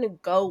that's not going to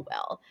go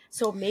well.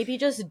 So maybe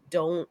just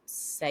don't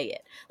say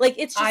it. Like,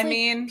 it's just,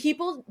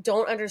 people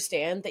don't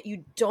understand that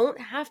you don't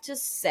have to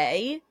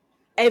say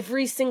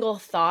every single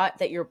thought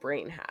that your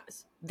brain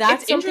has.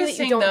 That's something that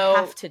you don't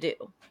have to do.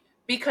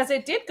 Because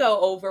it did go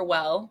over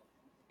well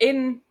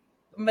in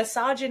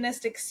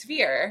misogynistic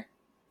sphere.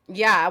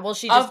 Yeah, well,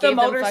 she just gave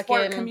the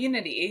motorsport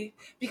community,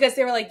 because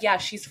they were like, yeah,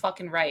 she's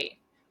fucking right.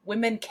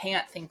 Women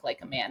can't think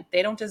like a man.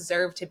 They don't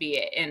deserve to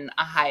be in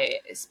a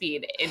high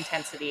speed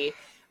intensity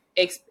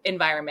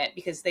environment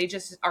because they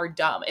just are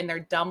dumb in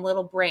their dumb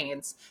little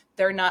brains.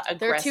 They're not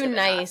aggressive. They're too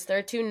nice.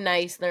 They're too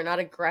nice. They're not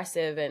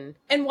aggressive.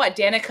 And what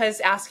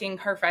Danica's asking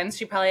her friends,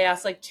 she probably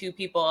asked like two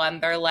people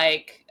and they're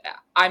like,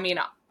 I mean,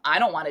 I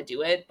don't want to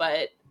do it,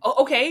 but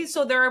Okay,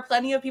 so there are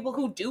plenty of people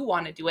who do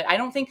want to do it. I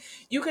don't think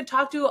you could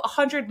talk to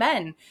 100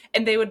 men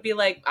and they would be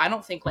like, I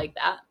don't think like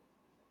that.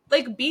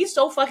 Like, be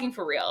so fucking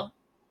for real.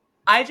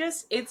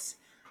 It's,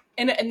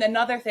 and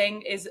another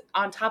thing is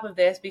on top of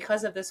this,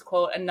 because of this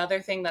quote,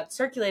 another thing that's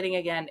circulating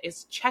again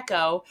is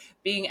Checo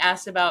being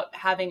asked about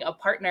having a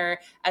partner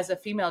as a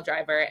female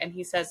driver. And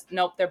he says,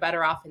 nope, they're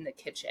better off in the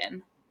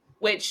kitchen,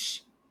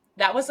 which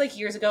that was like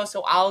years ago.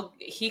 So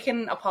he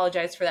can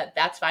apologize for that.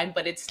 That's fine.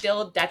 But it's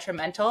still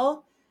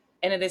detrimental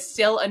and it is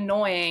still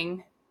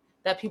annoying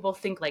that people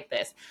think like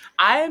this.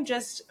 I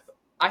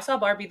saw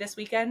Barbie this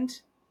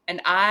weekend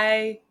and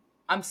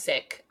I'm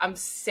sick. I'm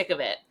sick of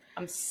it.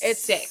 I'm sick.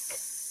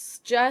 It's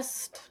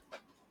just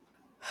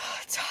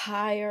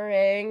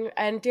tiring.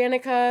 And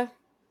Danica,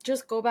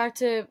 just go back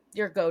to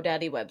your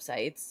GoDaddy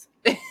websites.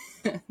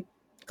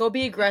 Go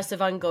be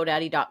aggressive on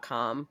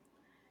GoDaddy.com.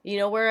 You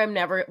know what I'm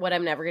never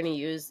going to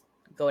use?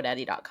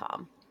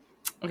 GoDaddy.com.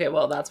 Okay,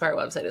 well, that's where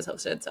our website is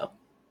hosted, so.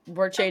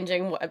 We're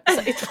changing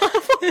website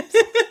platforms.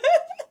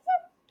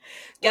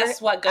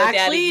 Guess what, GoDaddy?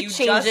 Actually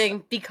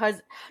changing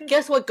because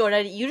guess what,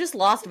 GoDaddy? You just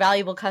lost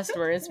valuable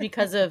customers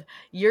because of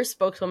your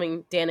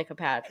spokeswoman, Danica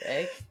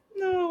Patrick.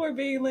 No, we're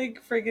being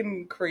like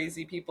friggin'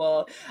 crazy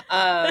people.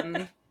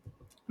 The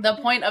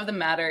point of the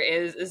matter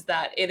is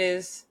that it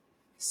is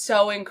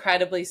so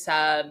incredibly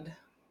sad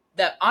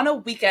that on a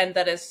weekend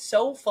that is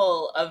so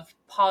full of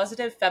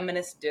positive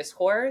feminist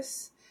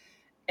discourse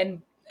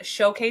and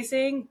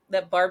showcasing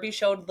that Barbie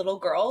showed little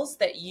girls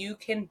that you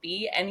can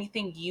be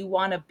anything you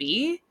want to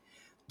be,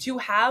 to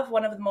have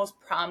one of the most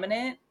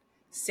prominent,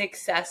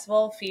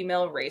 successful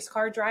female race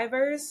car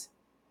drivers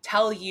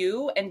tell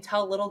you and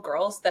tell little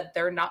girls that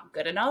they're not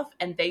good enough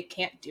and they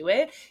can't do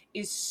it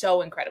is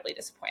so incredibly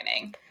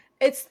disappointing.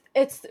 It's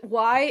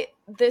why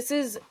this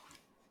is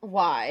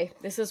why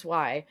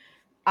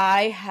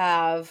I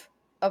have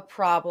a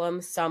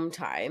problem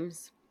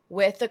sometimes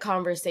with the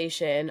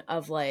conversation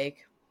of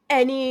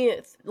any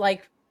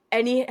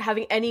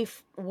having any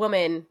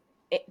woman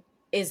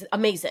is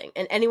amazing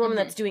and any woman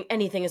that's doing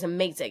anything is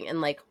amazing,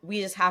 and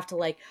we just have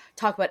to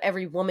talk about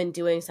every woman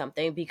doing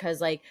something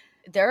because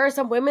there are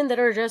some women that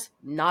are just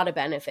not a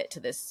benefit to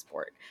this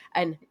sport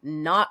and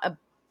not a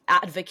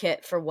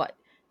advocate for what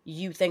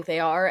you think they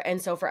are.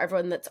 And so for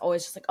everyone that's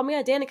always just oh my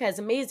god, Danica is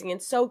amazing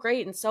and so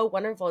great and so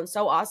wonderful and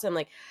so awesome,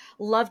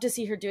 love to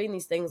see her doing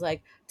these things,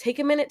 take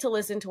a minute to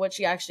listen to what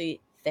she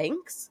actually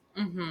thinks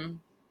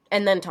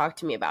and then talk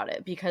to me about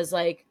it, because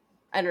I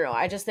don't know,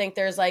 I just think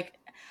there's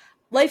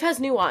life has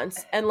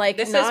nuance, and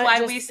this is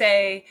why we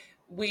say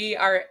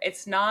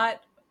it's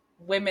not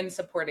women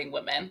supporting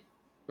women,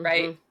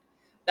 right?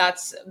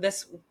 That's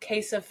this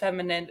case of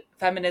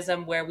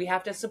feminism where we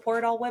have to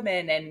support all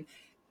women and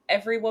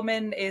every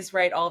woman is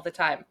right all the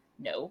time.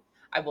 No,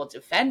 I will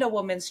defend a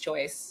woman's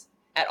choice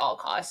at all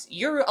costs.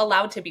 You're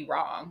allowed to be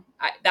wrong.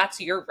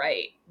 That's your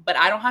right, but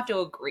I don't have to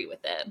agree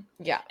with it.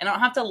 Yeah. And I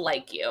don't have to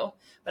like you,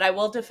 but I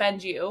will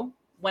defend you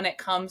when it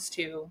comes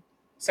to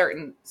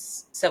certain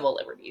civil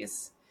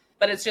liberties.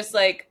 But it's just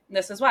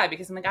this is why,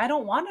 because I'm I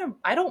don't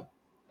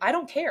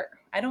care.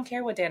 I don't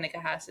care what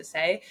Danica has to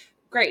say.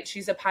 Great,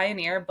 she's a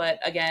pioneer, but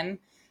again,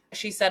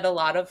 she said a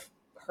lot of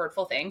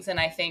hurtful things, and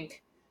I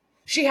think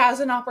she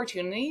has an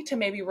opportunity to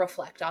maybe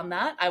reflect on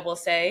that. I will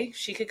say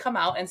she could come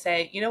out and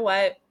say, you know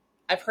what?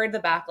 I've heard the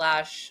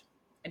backlash.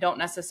 I don't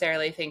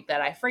necessarily think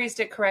that I phrased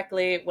it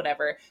correctly,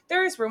 whatever.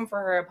 There is room for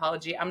her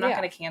apology. I'm not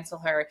going to cancel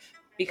her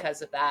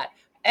because of that.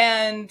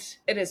 And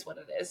it is what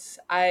it is.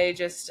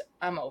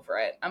 I'm over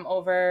it. I'm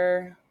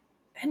over.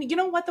 And you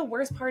know what the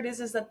worst part is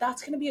that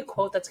that's going to be a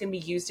quote that's going to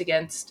be used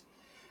against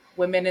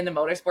women in the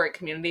motorsport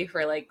community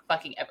for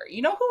fucking ever.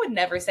 You know who would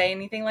never say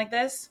anything like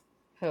this?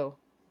 Who?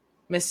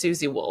 Miss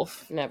Susie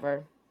Wolf.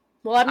 Never.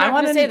 Well, I'm not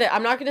going to say that.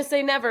 I'm not going to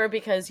say never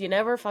because you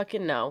never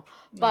fucking know.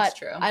 But that's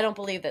true. I don't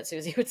believe that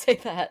Susie would say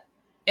that.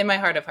 In my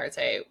heart of hearts,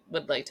 I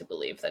would like to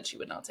believe that she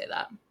would not say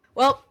that.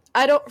 Well,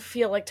 I don't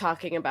feel like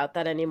talking about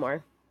that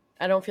anymore.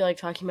 I don't feel like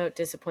talking about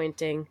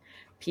disappointing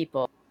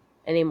people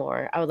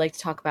anymore. I would like to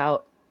talk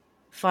about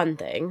fun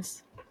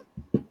things.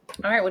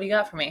 All right, what do you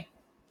got for me?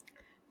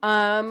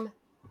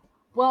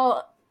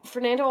 Well,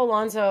 Fernando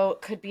Alonso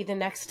could be the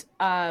next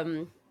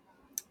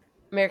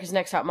America's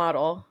Next Top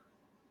Model.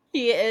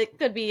 It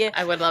could be.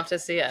 I would love to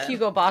see it.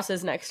 Hugo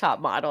Boss's next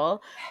top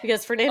model,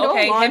 because Fernando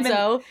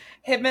Alonso,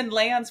 him and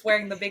Lance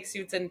wearing the big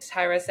suits, and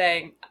Tyra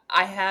saying,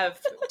 "I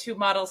have two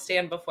models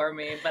stand before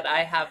me, but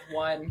I have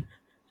one."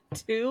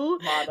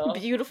 Two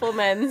beautiful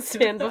men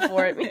stand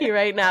before me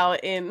right now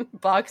in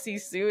boxy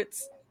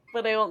suits,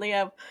 but I only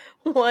have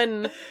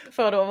one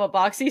photo of a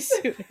boxy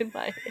suit in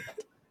my hand.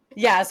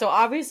 Yeah, so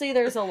obviously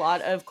there's a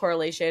lot of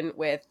correlation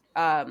with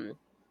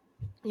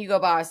Hugo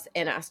Boss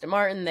and Aston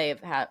Martin. They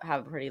have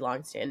a pretty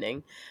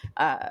long-standing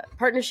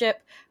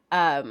partnership.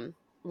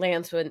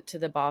 Lance went to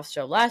the Boss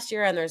show last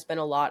year, and there's been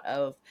a lot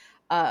of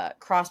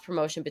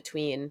cross-promotion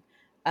between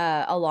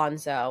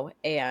Alonso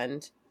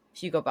and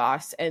Hugo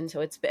Boss, and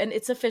so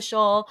it's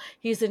official.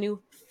 He's the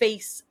new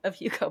face of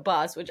Hugo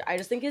Boss, which I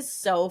just think is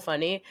so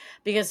funny,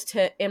 because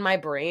in my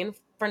brain,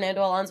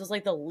 Fernando Alonso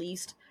is the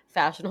least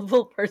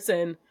fashionable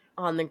person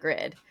on the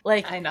grid.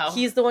 Like, I know.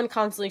 he's the one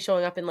constantly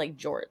showing up in, like,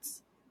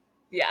 jorts.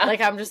 Yeah.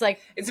 Like, I'm just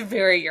like... It's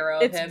very Euro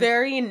of It's him.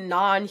 very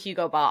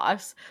non-Hugo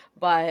Boss,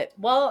 but...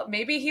 Well,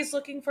 maybe he's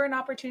looking for an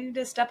opportunity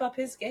to step up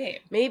his game.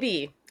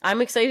 Maybe.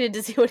 I'm excited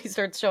to see what he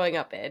starts showing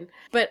up in.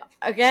 But,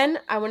 again,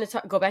 I want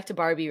to go back to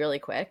Barbie really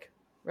quick.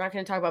 We're not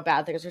going to talk about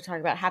bad things. We're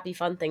talking about happy,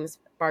 fun things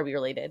Barbie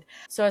related.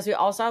 So as we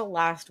all saw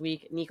last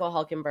week, Nico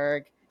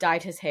Hulkenberg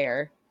dyed his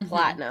hair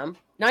platinum.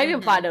 Not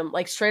even platinum,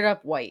 like straight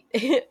up white.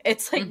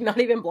 It's like not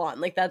even blonde.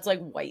 Like that's like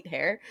white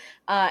hair.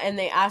 And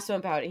they asked him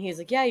about it. And he's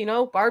like, yeah, you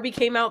know, Barbie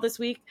came out this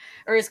week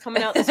or is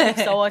coming out this week.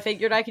 So I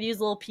figured I could use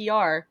a little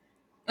PR.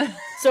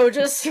 So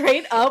just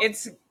straight up.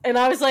 And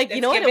I was like,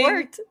 you know what? It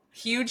worked.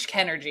 Huge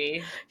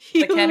Kenergy.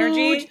 Huge the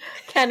Kenergy.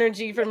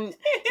 Kenergy from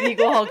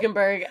Nico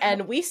Hulkenberg.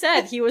 And we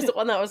said he was the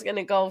one that was going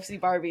to go see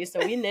Barbie. So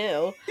we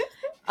knew.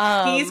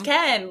 He's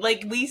Ken.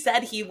 Like we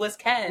said he was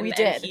Ken. We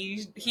did.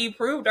 And he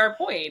proved our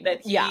point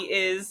that he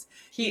is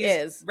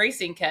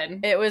racing Ken.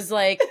 It was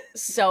like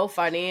so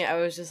funny. I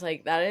was just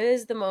like, that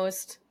is the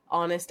most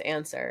honest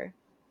answer.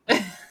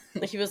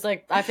 He was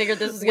like, I figured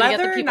this was going to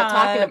get the people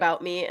talking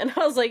about me. And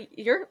I was like,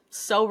 you're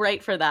so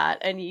right for that.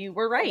 And you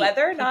were right.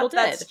 Whether or not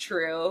that's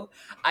true,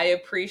 I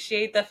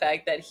appreciate the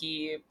fact that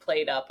he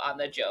played up on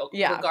the joke.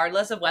 Yeah.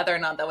 Regardless of whether or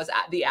not that was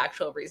the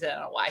actual reason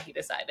on why he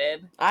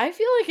decided. I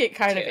feel like it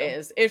kind of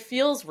is. It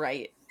feels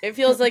right. It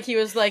feels like he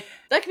was like,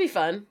 that could be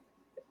fun.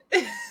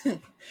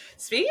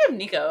 Speaking of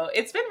Nico,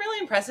 it's been really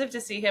impressive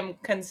to see him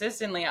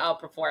consistently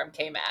outperform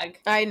K-Mag.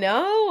 I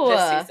know.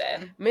 This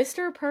season.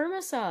 Mr.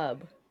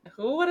 Permasub.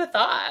 Who would have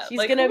thought? He's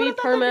going to be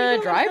perma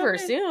driver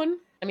soon.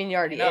 I mean, he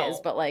already is,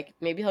 but like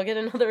maybe he'll get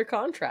another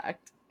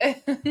contract.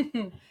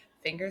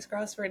 Fingers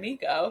crossed for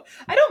Nico.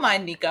 I don't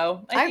mind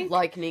Nico. I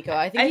like Nico.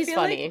 I think he's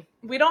funny.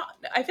 Like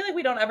I feel like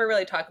we don't ever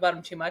really talk about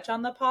him too much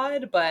on the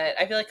pod, but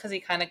I feel like because he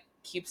kind of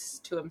keeps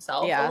to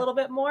himself a little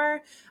bit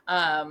more.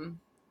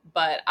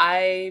 But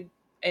I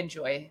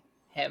enjoy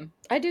him.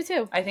 I do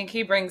too. I think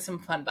he brings some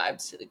fun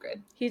vibes to the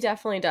grid. He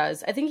definitely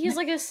does. I think he's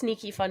like a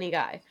sneaky funny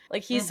guy.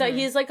 Like he's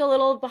like a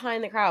little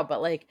behind the crowd,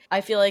 but like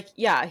I feel like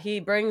he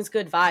brings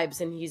good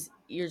vibes and he's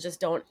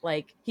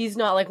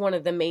not like one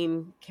of the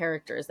main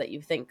characters that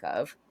you think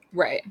of.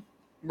 Right.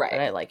 But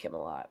I like him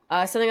a lot.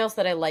 Something else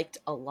that I liked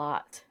a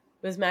lot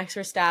was Max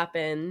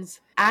Verstappen's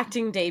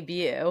acting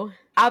debut.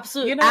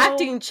 Absolute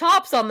acting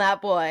chops on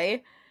that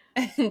boy.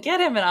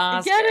 Get him an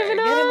Oscar. Get him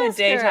a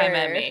daytime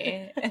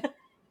Emmy.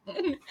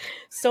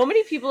 So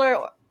many people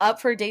are up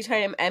for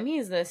daytime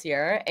Emmys this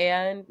year,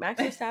 and Max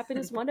Verstappen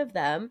is one of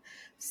them.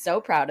 So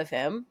proud of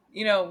him.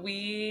 You know,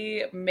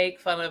 we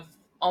make fun of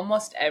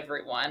almost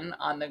everyone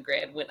on the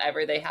grid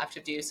whenever they have to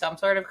do some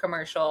sort of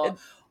commercial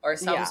or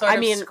some sort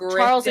of scripted...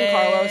 Charles and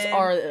Carlos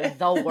are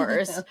the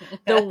worst.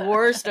 The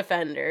worst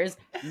offenders.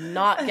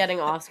 Not getting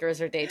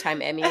Oscars or daytime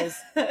Emmys,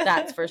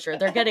 that's for sure.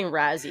 They're getting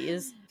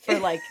Razzies for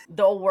like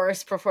the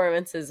worst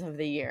performances of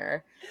the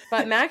year.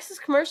 But Max's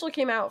commercial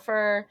came out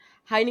for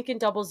Heineken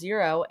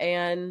 0.0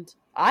 and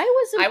I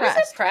was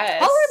impressed.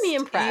 Color me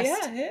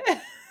impressed. Yeah.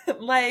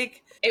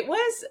 Like it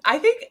was, I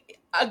think,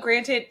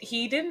 granted,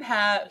 he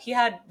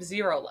had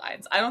 0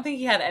 lines. I don't think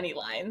he had any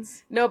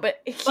lines. No,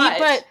 but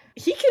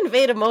he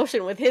conveyed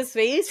emotion with his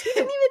face. He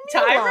didn't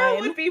even need Tyra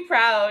would be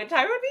proud.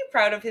 Tyra would be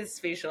proud of his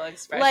facial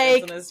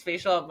expressions and his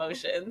facial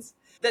emotions.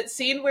 That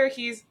scene where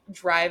he's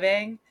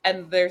driving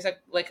and there's a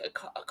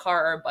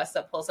car or a bus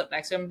that pulls up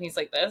next to him and he's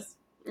like this.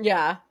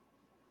 Yeah.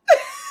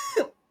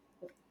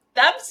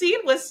 That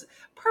scene was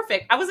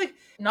perfect. I was like,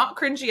 not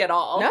cringy at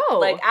all. No.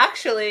 Like,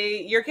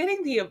 actually, you're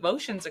getting the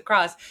emotions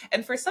across.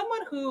 And for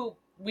someone who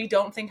we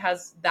don't think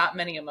has that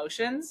many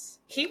emotions,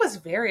 he was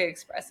very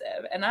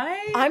expressive. And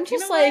I'm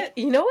just like,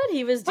 you know what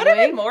he was doing? What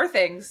have been more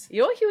things?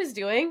 You know what he was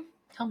doing?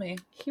 Tell me.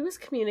 He was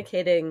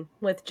communicating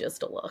with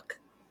just a look.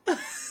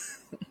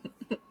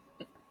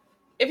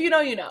 If you know,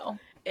 you know.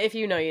 If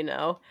you know, you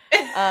know.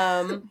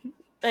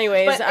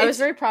 Anyways, I was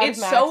very proud of Max.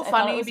 It's so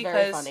funny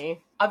because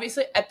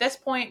obviously at this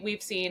point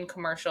we've seen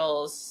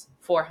commercials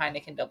for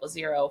Heineken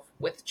 0.0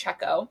 with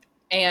Checo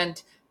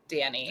and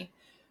Danny.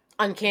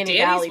 Uncanny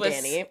Valley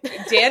Danny.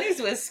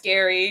 Danny's was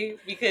scary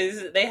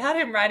because they had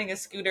him riding a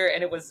scooter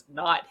and it was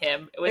not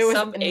him. It was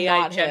some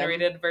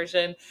AI-generated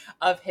version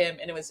of him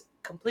and it was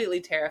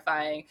completely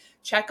terrifying.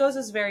 Checo's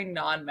is very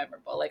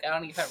non-memorable. Like, I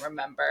don't even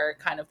remember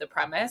kind of the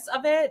premise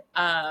of it.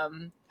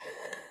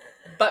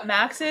 But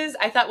Max's,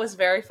 I thought was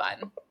very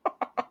fun.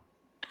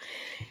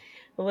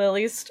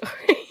 Lily's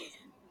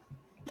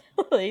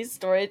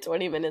story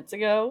 20 minutes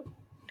ago.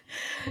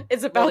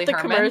 It's about Lily the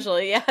Herman?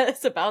 Commercial. Yeah,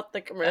 it's about the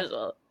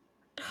commercial.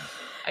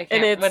 I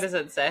can't. What does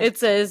it say? It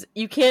says,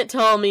 "You can't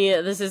tell me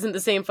this isn't the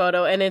same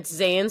photo," and it's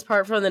Zayn's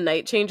part from the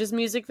Night Changes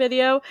music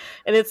video,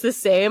 and it's the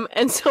same.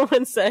 And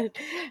someone said,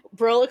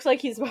 "Bro looks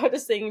like he's about to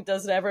sing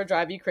 'Does It Ever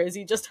Drive You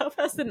Crazy?' Just how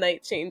fast the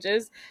night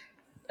changes."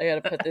 I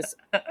gotta put this.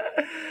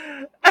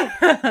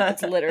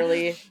 It's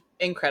literally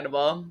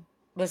incredible.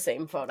 The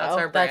same photo. That's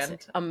our brand.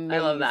 That's amazing. I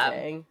love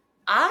that.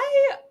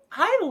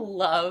 I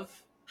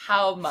love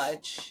how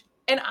much,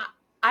 and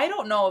I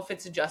don't know if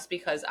it's just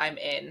because I'm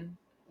in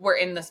we're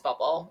in this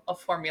bubble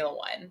of Formula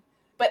One.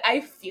 But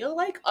I feel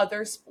like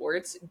other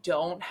sports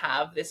don't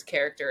have this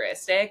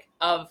characteristic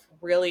of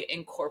really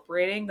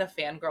incorporating the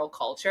fangirl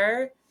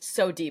culture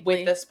so deeply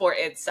with the sport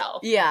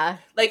itself. Yeah.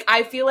 Like,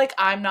 I feel like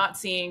I'm not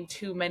seeing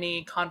too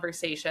many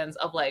conversations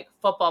of like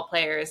football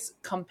players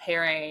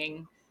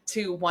comparing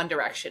to One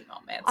Direction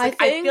moments. Like,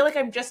 I feel like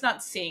I'm just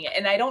not seeing it.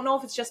 And I don't know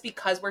if it's just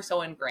because we're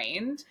so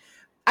ingrained.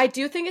 I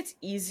do think it's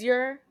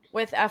easier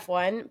with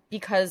F1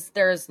 because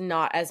there's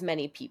not as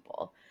many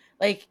people.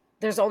 Like,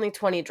 there's only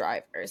 20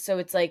 drivers. So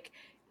it's like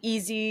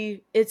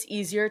it's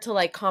easier to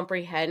like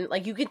comprehend.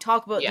 Like, you can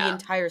talk about the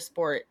entire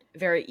sport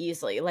very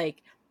easily.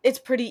 Like, it's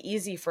pretty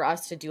easy for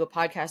us to do a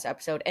podcast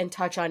episode and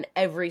touch on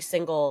every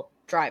single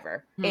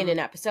driver in an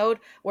episode.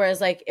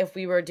 Whereas like if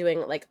we were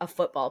doing like a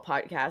football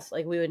podcast,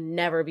 like we would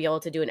never be able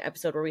to do an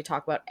episode where we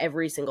talk about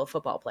every single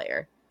football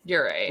player.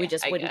 You're right. We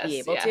just wouldn't be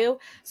able to.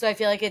 So I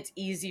feel like it's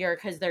easier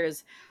because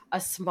there's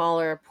a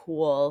smaller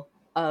pool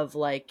of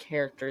like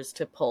characters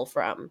to pull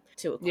from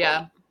to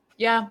equate.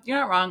 Yeah, you're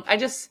not wrong.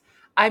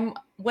 I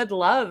would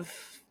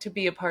love to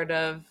be a part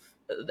of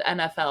the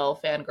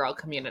NFL fangirl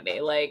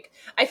community. Like,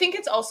 I think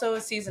it's also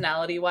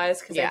seasonality wise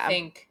because I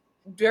think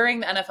during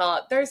the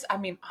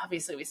NFL,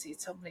 obviously we see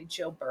so many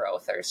Joe Burrow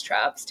thirst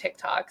traps,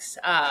 TikToks,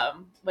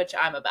 which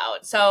I'm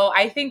about. So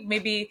I think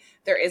maybe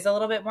there is a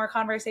little bit more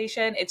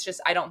conversation. It's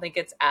just, I don't think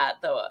it's at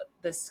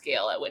the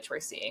scale at which we're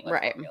seeing with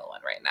Formula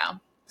One right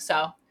now.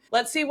 So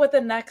let's see what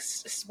the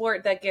next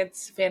sport that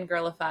gets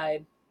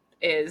fangirlified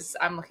is.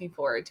 I'm looking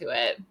forward to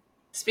it.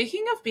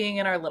 Speaking of being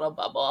in our little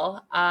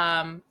bubble,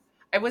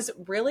 I was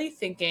really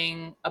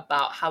thinking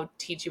about how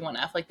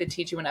TG1F, like the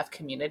TG1F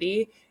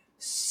community,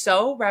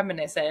 so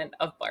reminiscent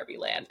of Barbie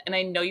Land. And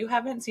I know you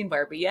haven't seen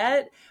Barbie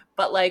yet,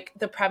 but like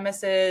the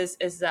premise is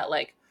that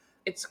like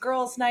it's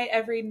girls' night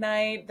every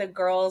night. The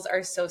girls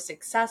are so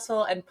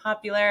successful and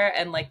popular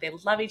and like they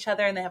love each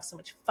other and they have so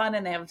much fun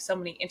and they have so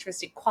many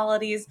interesting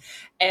qualities.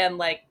 And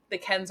like the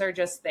Kens are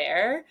just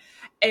there.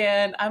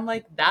 And I'm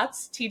like,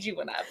 that's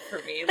TG1F for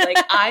me. Like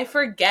I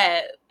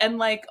forget. And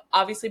like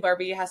obviously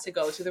Barbie has to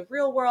go to the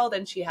real world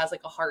and she has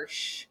like a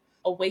harsh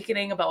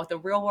awakening about what the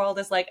real world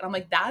is like. And I'm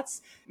like,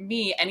 that's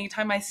me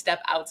anytime I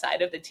step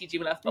outside of the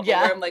TG1F bubble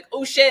where I'm like,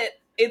 oh shit,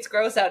 it's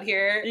gross out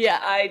here. Yeah.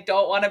 I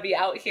don't want to be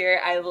out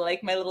here. I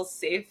like my little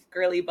safe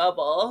girly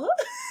bubble.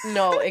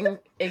 No,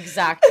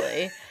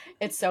 exactly.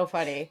 It's so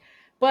funny.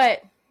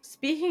 But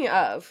speaking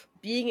of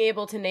being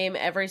able to name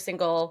every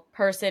single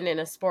person in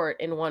a sport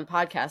in one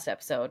podcast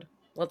episode,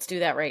 let's do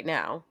that right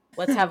now.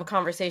 Let's have a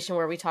conversation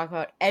where we talk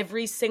about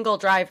every single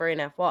driver in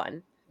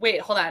F1. Wait,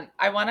 hold on.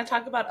 I want to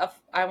talk about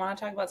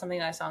something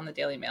that I saw in the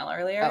Daily Mail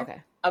earlier.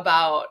 Okay.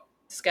 About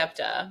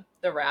Skepta,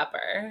 the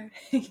rapper.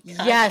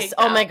 Yes.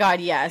 Oh my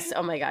god. Yes.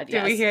 Oh my god.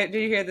 Yes. Did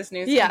you hear this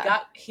news? Yeah.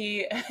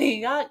 He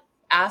got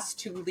asked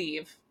to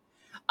leave,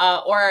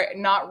 or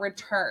not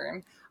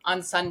return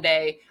on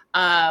Sunday,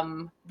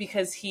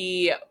 because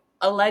he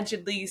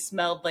allegedly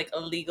smelled like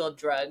illegal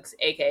drugs,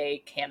 aka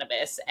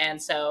cannabis,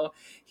 and so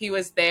he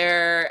was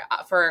there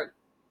for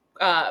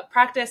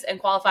practice and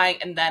qualifying,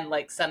 and then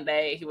like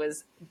Sunday he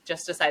was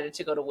just decided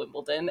to go to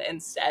Wimbledon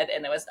instead,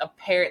 and it was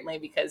apparently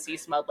because he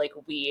smelled like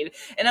weed.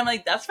 And I'm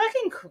like, that's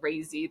fucking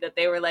crazy that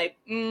they were like,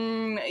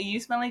 you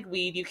smell like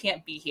weed, you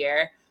can't be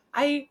here.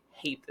 I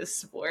hate this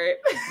sport.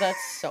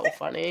 That's so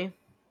funny.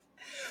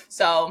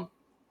 So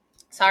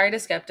sorry to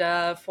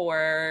Skepta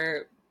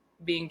for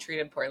being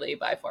treated poorly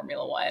by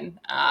Formula One.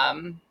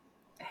 I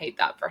hate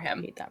that for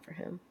him.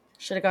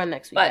 Should have gone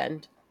next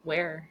weekend. But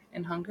where?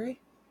 In Hungary?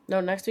 No,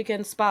 next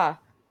weekend, Spa,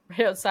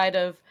 right outside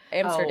of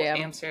Amsterdam.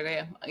 Oh,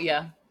 Amsterdam.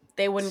 Yeah.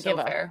 They wouldn't give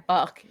a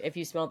fuck if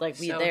you smelled like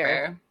weed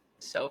there.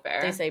 So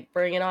fair. They say,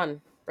 bring it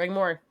on. Bring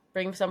more.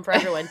 Bring some for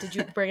everyone. Did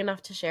you bring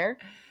enough to share?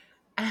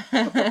 All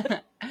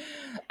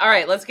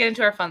right, let's get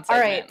into our fun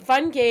segment. All right,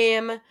 fun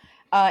game.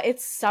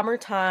 It's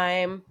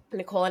summertime.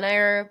 Nicole and I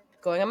are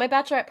going on my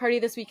bachelorette party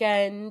this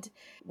weekend.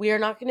 We are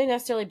not going to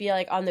necessarily be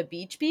like on the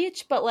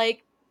beach, but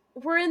like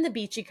we're in the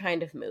beachy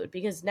kind of mood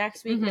because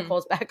next week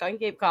Nicole's back on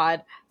Cape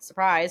Cod,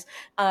 surprise,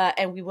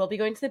 and we will be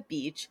going to the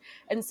beach.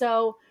 And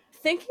so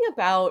thinking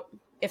about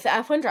if the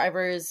F1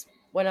 drivers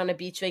went on a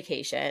beach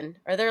vacation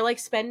or they're like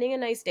spending a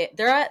nice day,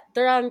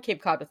 they're on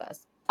Cape Cod with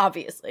us,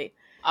 obviously.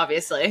 All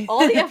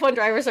the F1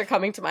 drivers are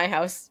coming to my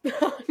house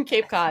on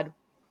Cape Cod.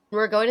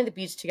 We're going to the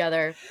beach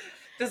together.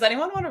 Does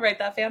anyone want to write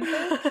that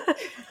fanfic?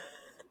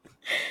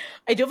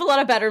 I do have a lot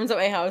of bedrooms at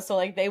my house, so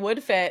like they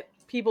would fit.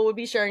 People would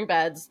be sharing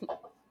beds.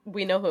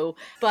 We know who.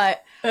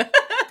 But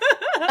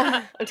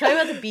I'm talking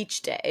about the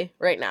beach day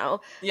right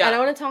now. Yeah. And I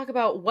want to talk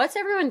about what's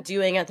everyone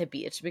doing at the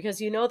beach, because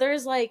you know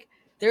there's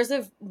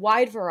a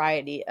wide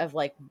variety of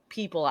like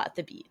people at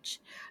the beach.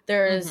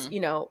 There's, you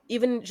know,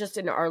 even just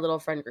in our little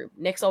friend group,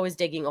 Nick's always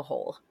digging a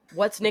hole.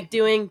 What's Nick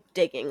doing?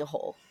 Digging a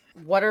hole.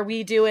 What are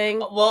we doing?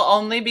 Well,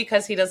 only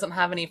because he doesn't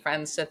have any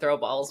friends to throw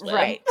balls with.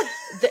 Right.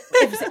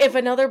 if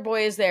another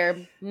boy is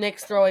there,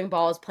 Nick's throwing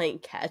balls, playing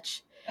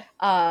catch.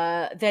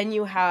 Then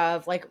you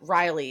have like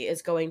Riley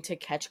is going to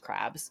catch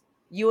crabs.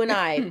 You and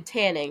I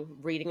tanning,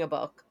 reading a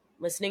book,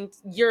 listening.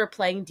 You're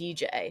playing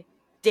DJ.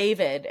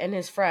 David and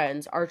his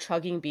friends are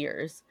chugging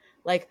beers.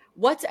 Like,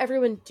 what's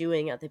everyone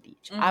doing at the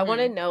beach? I want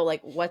to know,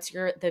 like, what's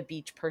the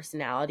beach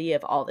personality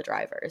of all the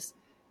drivers?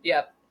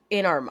 Yep.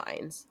 In our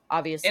minds,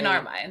 obviously. In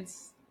our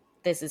minds.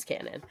 This is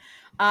canon.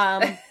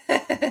 We're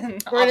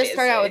going to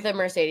start out with the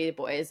Mercedes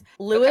boys.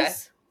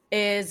 Lewis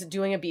is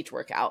doing a beach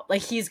workout.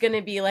 Like, he's going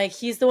to be, like,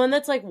 he's the one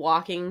that's, like,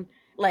 walking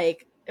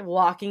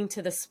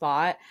to the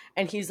spot,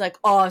 and he's like,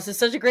 oh, this is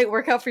such a great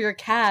workout for your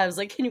calves.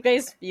 Like, can you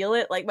guys feel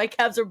it? Like, my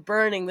calves are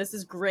burning. This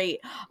is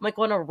great. I'm like,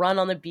 want to run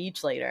on the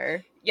beach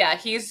later. Yeah,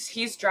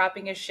 he's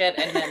dropping his shit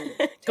and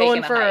then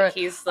going for a hike.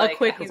 He's like,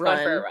 quick he's run.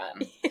 Going for a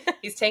run. Yeah.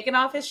 He's taking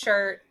off his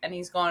shirt and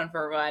he's going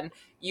for a run.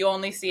 You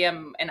only see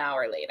him an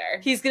hour later.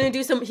 He's gonna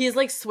do he's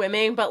like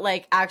swimming, but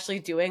like actually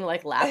doing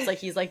like laps. Like,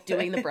 he's like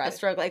doing the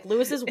breaststroke. Like,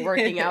 Lewis is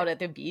working out at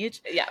the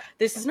beach. Yeah.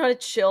 This is not a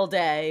chill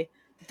day.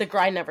 The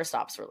grind never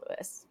stops for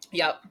Lewis.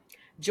 Yep.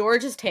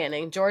 George is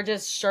tanning. George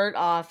is shirt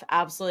off,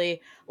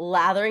 absolutely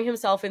lathering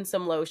himself in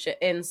some lotion,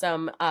 in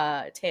some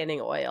tanning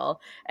oil,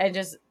 and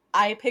just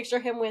I picture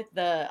him with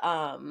the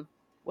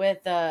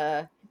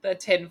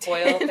tin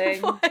foil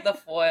thing, the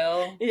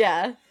foil.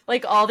 Yeah,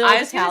 like all the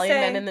old Italian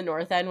men in the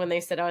North End when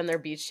they sit on their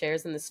beach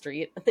chairs in the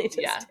street. They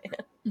just tan.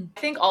 I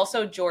think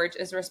also George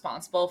is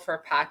responsible for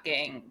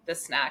packing the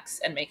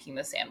snacks and making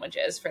the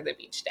sandwiches for the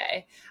beach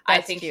day. That's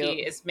I think cute. he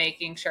is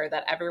making sure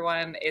that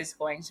everyone is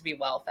going to be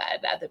well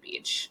fed at the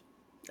beach.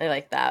 I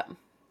like that.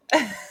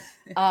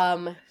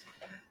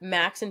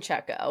 Max and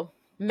Checo.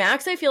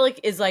 Max, I feel like,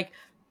 is like,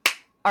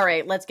 all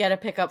right, let's get a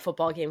pickup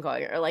football game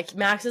going. Or like,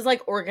 Max is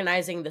like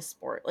organizing the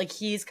sport. Like,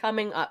 he's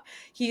coming up.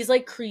 He's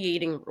like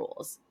creating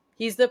rules.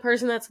 He's the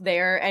person that's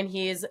there, and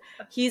he's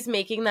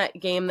making that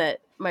game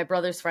that my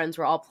brother's friends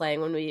were all playing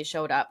when we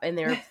showed up, and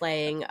they were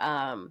playing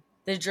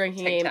the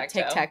drinking game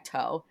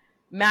tic-tac-toe.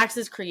 Max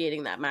is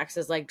creating that. Max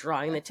is like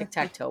drawing the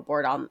tic-tac-toe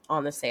board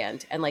on the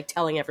sand and like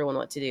telling everyone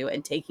what to do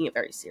and taking it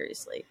very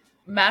seriously.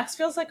 Max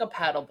feels like a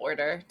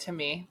paddleboarder to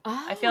me.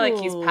 Oh. I feel like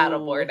he's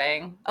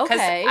paddleboarding.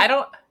 Okay. I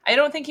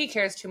don't think he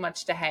cares too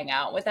much to hang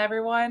out with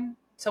everyone.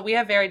 So we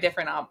have very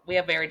different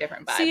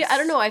vibes. See, I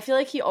don't know. I feel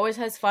like he always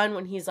has fun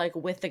when he's like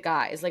with the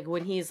guys. Like,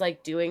 when he's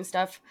like doing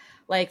stuff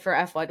like for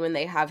F1, when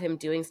they have him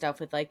doing stuff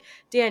with like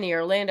Danny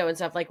or Orlando and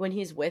stuff, like when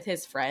he's with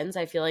his friends,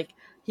 I feel like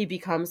he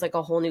becomes like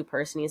a whole new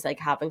person. He's like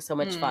having so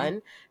much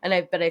fun.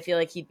 But I feel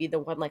like he'd be the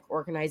one like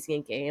organizing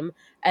a game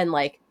and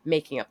like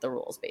making up the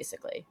rules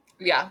basically.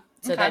 Yeah.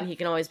 So then he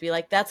can always be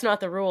like, that's not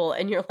the rule.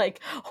 And you're like,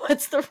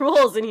 what's the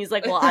rules? And he's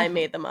like, well, I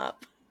made them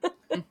up.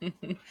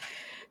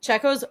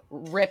 Checo's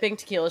ripping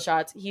tequila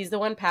shots. He's the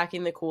one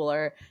packing the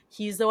cooler.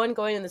 He's the one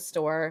going in the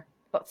store,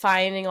 but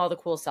finding all the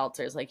cool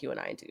seltzers like you and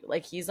I do.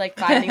 Like, he's like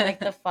finding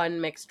like the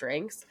fun mixed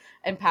drinks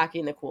and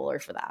packing the cooler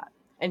for that.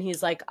 And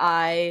he's like,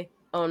 I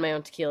own my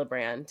own tequila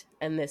brand,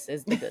 and this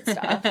is the good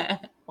stuff.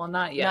 Well,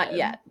 not yet. Not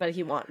yet, but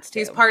he wants to.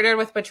 He's partnered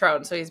with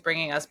Patron, so he's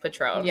bringing us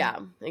Patron. Yeah,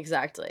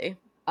 exactly.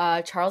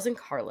 Charles and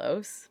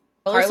Carlos.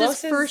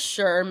 Carlos is for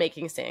sure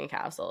making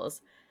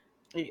sandcastles.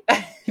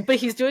 But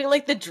he's doing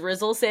like the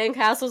drizzle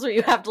sandcastles where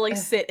you have to like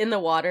sit in the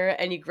water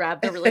and you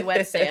grab the really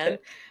wet sand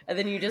and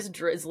then you just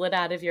drizzle it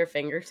out of your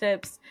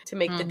fingertips to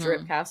make the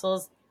drip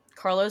castles.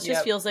 Carlos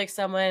just feels like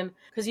someone,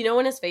 because you know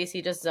in his face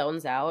he just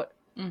zones out.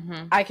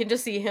 I can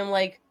just see him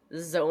like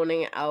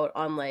zoning out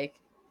on like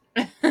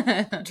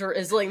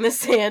drizzling the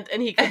sand,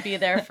 and he could be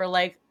there for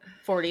like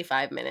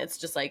 45 minutes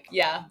just like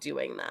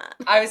doing that.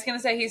 I was gonna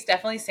say he's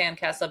definitely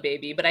sandcastle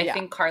baby, but I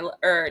think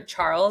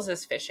Charles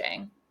is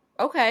fishing.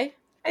 Okay.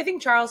 I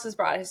think Charles has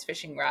brought his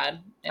fishing rod.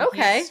 And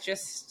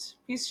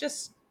he's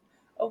just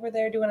over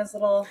there doing his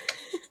little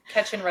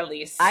catch and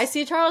release. I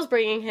see Charles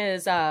bringing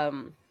his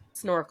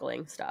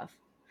snorkeling stuff.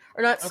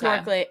 Or not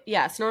snorkeling.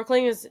 Yeah,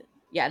 snorkeling is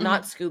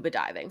not scuba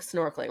diving.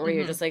 Snorkeling, where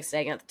you're just like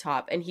staying at the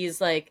top. And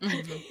he's like,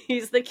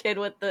 he's the kid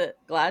with the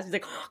glass. He's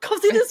like, oh, come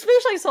see this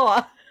fish I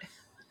saw.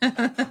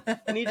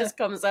 And he just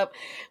comes up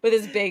with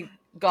his big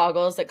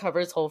goggles that cover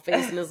his whole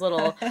face and his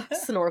little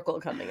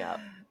snorkel coming up.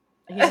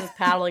 He's just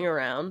paddling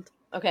around.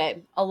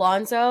 Okay,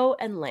 Alonso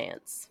and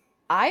Lance.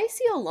 I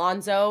see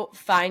Alonso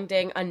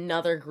finding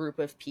another group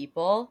of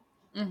people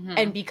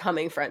and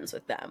becoming friends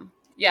with them.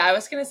 Yeah, I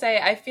was going to say,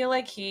 I feel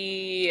like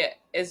he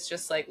is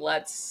just like,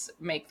 let's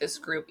make this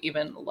group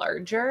even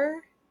larger.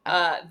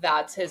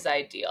 That's his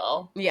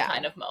ideal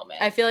kind of moment.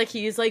 I feel like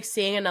he's like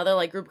seeing another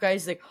like group of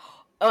guys like,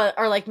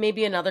 or like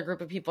maybe another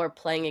group of people are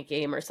playing a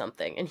game or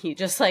something and he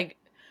just like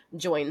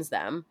joins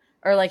them.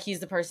 Or like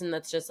he's the person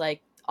that's just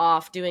like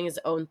off doing his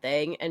own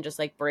thing and just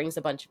like brings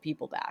a bunch of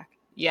people back.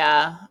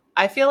 Yeah,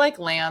 I feel like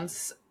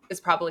Lance is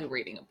probably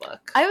reading a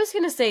book. I was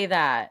gonna say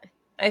that.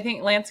 I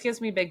think Lance gives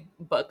me big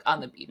book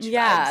on the beach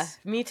vibes.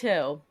 Me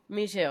too.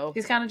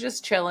 He's kind of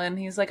just chilling.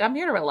 He's like, I'm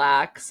here to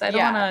relax. I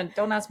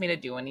don't ask me to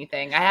do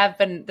anything.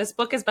 This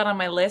book has been on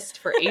my list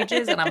for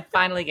ages and I'm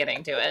finally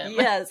getting to it.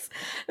 Yes,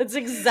 that's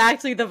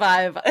exactly the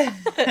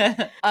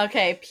vibe.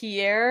 Okay,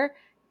 Pierre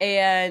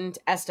and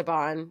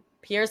Esteban.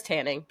 Pierre's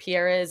tanning.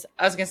 I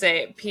was going to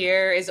say,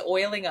 Pierre is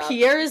oiling up.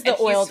 Pierre is the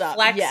oiled up.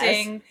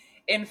 Flexing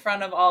in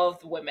front of all of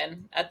the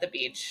women at the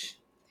beach.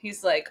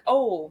 He's like,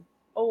 oh,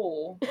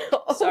 Oh,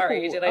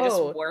 sorry. Oh, Did I just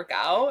oh. work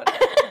out?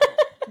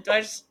 Do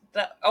I just?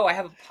 I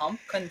have a pump.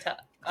 Couldn't tell.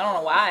 I don't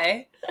know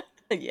why.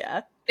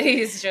 Yeah.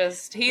 He's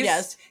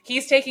Yes.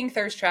 taking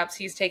thirst traps.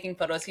 He's taking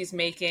photos.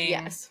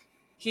 Yes.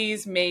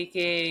 He's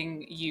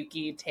making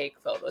Yuki take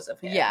photos of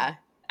him Yeah.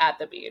 at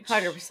the beach.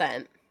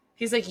 100%.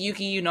 He's like,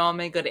 Yuki, you know I'm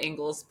in good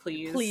angles.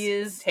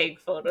 Please take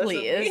photos of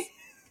me.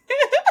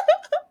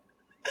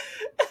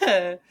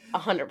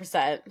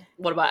 100%.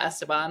 What about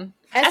Esteban?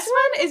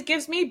 Esteban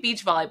gives me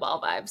beach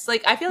volleyball vibes.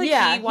 Like, I feel like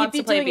he wants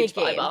to play beach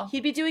volleyball.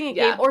 He'd be doing a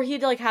game, or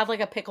he'd like have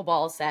like a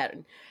pickleball set,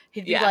 and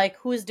he'd be like,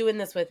 "Who's doing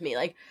this with me?"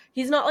 Like,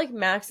 he's not like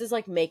Max is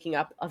like making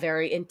up a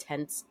very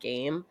intense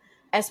game.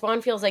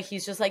 Esteban feels like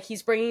he's just like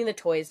he's bringing the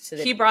toys to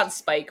the. He brought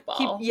spike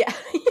ball.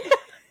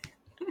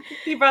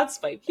 He brought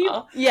spike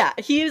ball.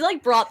 He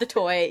like brought the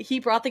toy. He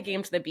brought the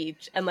game to the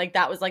beach, and like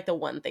that was like the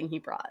one thing he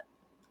brought.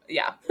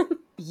 Yeah.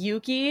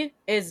 Yuki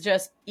is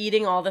just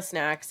eating all the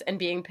snacks and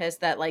being pissed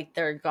that like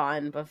they're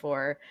gone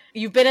before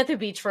you've been at the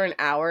beach for an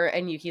hour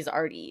and Yuki's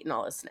already eaten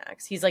all the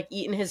snacks. He's like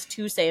eaten his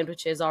 2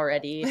 sandwiches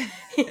already.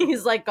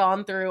 He's like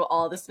gone through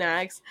all the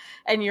snacks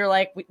and you're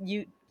like,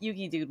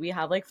 Yuki, dude, we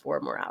have like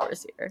 4 more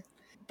hours here.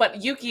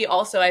 But Yuki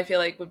also, I feel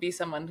like, would be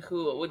someone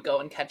who would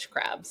go and catch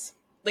crabs.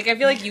 Like, I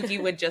feel like Yuki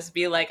would just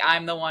be like,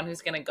 I'm the one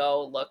who's gonna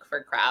go look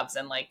for crabs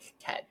and like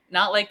catch,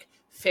 not like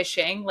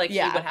fishing. Like, he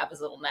would have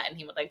his little net and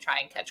he would like try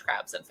and catch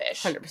crabs and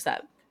fish.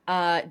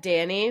 100%.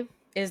 Danny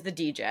is the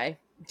DJ.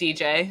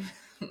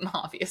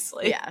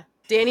 Obviously. Yeah.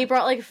 Danny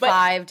brought like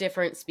 5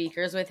 different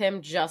speakers with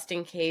him just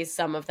in case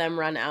some of them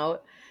run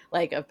out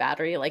like of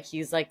battery. Like,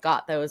 he's like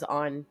got those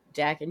on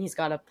deck and he's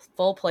got a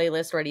full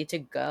playlist ready to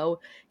go.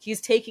 He's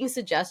taking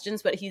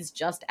suggestions, but he's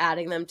just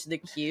adding them to the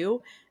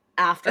queue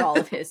after all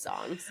of his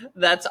songs.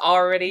 That's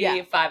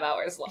already 5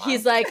 hours long.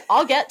 He's like,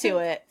 I'll get to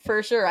it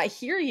for sure. I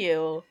hear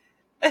you.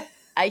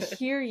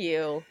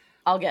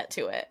 I'll get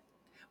to it.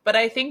 But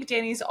I think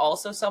Danny's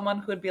also someone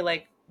who would be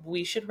like,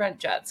 we should rent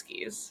jet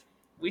skis.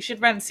 We should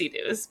rent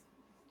Sea-Doos.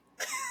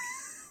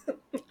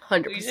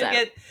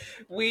 100%.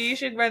 We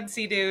should rent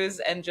Sea-Doos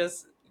and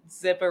just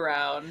zip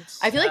around.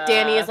 I feel like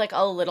Danny is like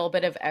a little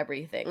bit of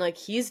everything. Like,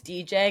 he's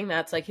DJing,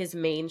 that's like his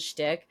main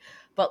shtick.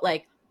 But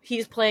like,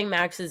 he's playing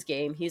Max's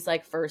game. He's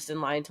like first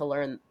in line to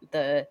learn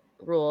the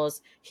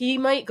rules. He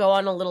might go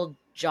on a little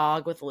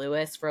jog with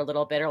Lewis for a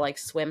little bit or like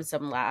swim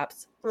some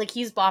laps. Like,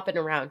 he's bopping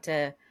around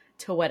to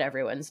what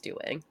everyone's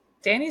doing.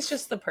 Danny's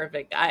just the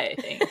perfect guy,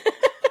 I think.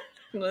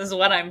 Is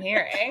what I'm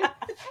hearing.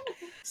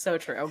 So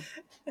true.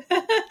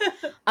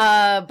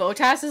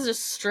 Botas is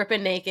just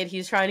stripping naked.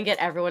 He's trying to get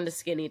everyone to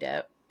skinny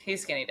dip.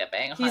 He's skinny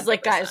dipping. 100%. He's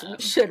like, guys,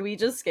 should we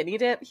just skinny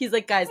dip? He's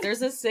like, guys,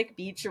 there's a sick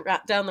beach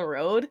down the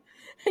road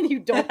and you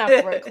don't have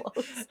to wear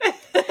clothes.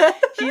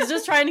 He's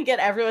just trying to get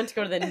everyone to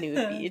go to the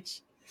nude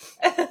beach.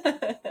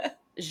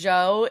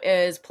 Joe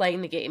is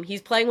playing the game.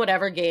 He's playing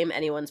whatever game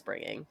anyone's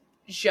bringing.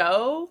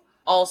 Joe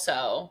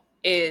also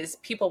is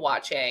people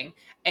watching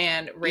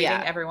and rating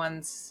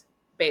everyone's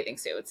bathing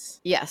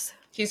suits. Yes.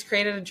 He's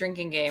created a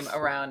drinking game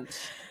around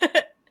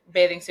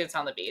bathing suits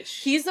on the beach.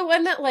 He's the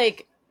one that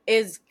like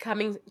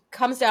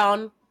comes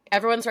down,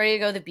 everyone's ready to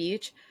go to the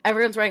beach.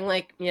 Everyone's wearing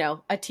like, you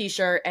know, a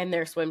t-shirt and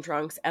their swim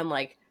trunks and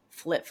like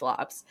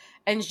flip-flops.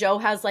 And Joe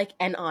has like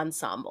an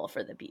ensemble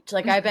for the beach.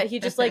 Like, I bet he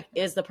just like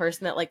is the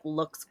person that like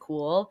looks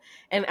cool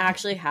and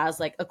actually has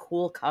like a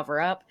cool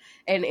cover-up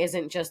and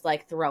isn't just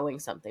like throwing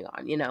something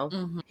on, you know?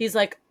 Mm-hmm. He's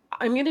like,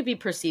 I'm going to be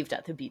perceived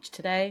at the beach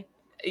today.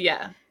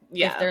 Yeah.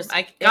 Yeah. If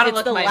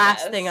it's the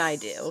last thing I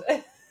do.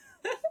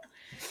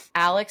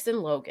 Alex and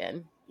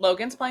Logan.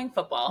 Logan's playing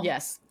football.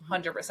 Yes.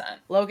 100%.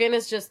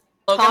 Logan's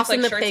like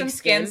tossing the shirts and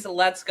skins.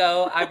 Let's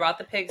go. I brought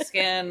the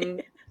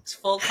pigskin. It's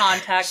full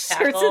contact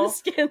tackle. Shirts and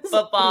skins.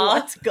 Football.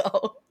 Let's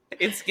go.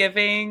 It's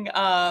giving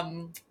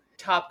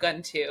Top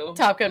Gun 2.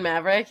 Top Gun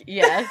Maverick.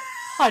 Yeah.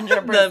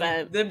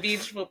 100%. The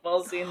beach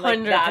football scene. Like,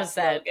 100%. That's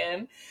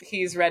Logan.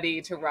 He's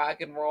ready to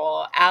rock and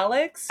roll.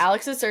 Alex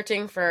is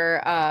searching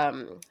for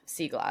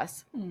sea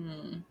glass.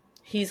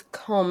 He's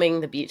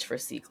combing the beach for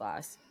sea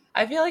glass.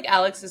 I feel like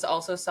Alex is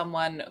also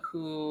someone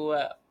who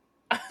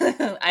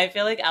I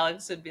feel like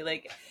Alex would be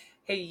like,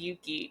 hey,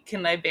 Yuki,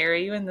 can I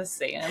bury you in the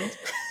sand?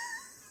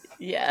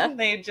 Yeah. And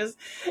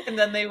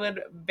then they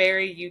would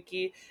bury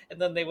Yuki and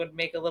then they would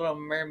make a little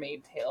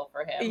mermaid tail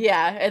for him.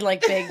 Yeah, and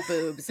like big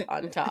boobs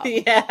on top.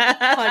 Yeah.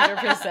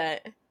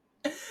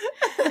 100%.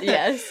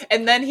 Yes.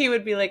 And then he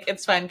would be like,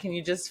 it's fine, can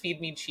you just feed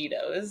me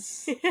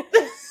Cheetos?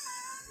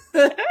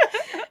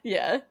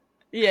 Yeah.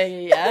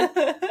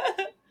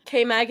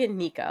 K-Mag and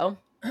Nico.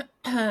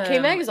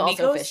 K-Mag is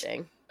also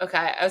fishing.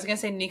 Okay, I was going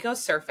to say Nico's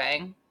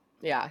surfing.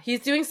 Yeah, he's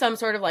doing some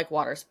sort of like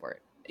water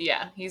sport.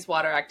 Yeah, he's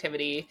water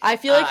activity. I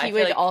feel like he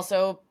would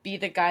also be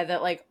the guy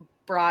that like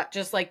brought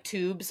just like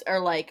tubes or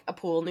like a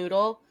pool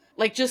noodle.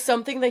 Like just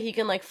something that he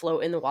can like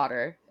float in the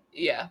water.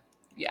 Yeah.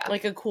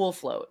 Like a cool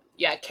float.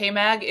 Yeah,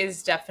 K-Mag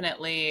is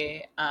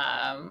definitely,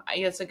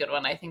 it's a good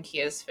one. I think he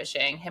is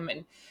fishing. Him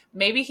and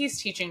maybe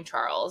he's teaching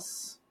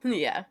Charles.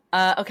 Yeah.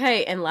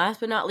 Okay, and last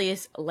but not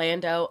least,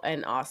 Lando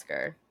and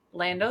Oscar.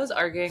 Lando's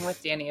arguing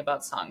with Danny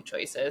about song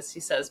choices. He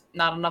says,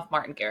 not enough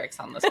Martin Garrix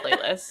on this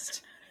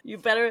playlist. You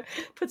better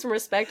put some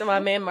respect on my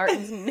man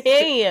Martin's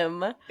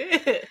name.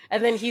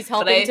 And then he's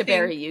helping to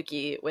bury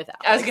Yuki with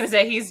Alex. I was going to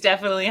say, he's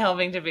definitely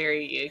helping to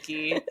bury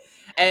Yuki.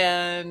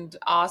 And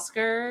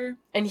Oscar.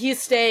 And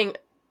he's staying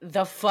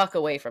the fuck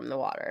away from the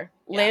water.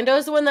 Yeah.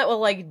 Lando's the one that will,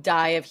 like,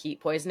 die of heat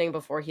poisoning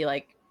before he,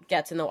 like,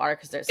 gets in the water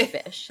because there's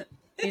fish.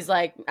 He's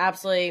like,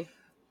 absolutely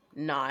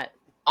not.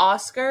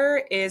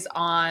 Oscar is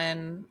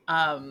on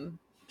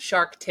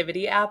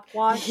Sharktivity app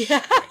watch.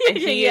 Yeah. And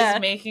he is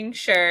making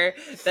sure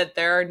that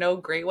there are no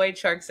great white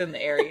sharks in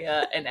the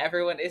area and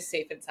everyone is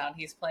safe and sound.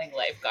 He's playing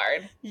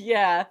lifeguard.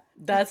 Yeah,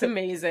 that's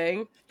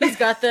amazing. He's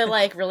got the,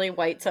 like, really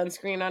white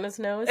sunscreen on his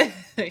nose.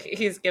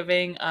 He's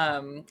giving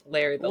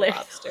Larry the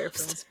lobster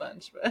from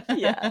SpongeBob.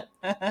 Yeah.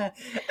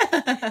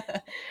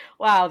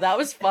 Wow, that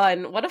was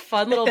fun. What a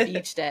fun little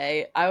beach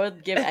day. I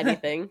would give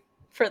anything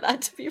for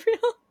that to be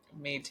real.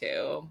 Me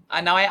too.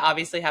 Now I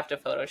obviously have to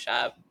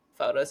Photoshop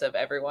photos of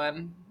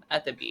everyone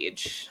at the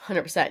beach.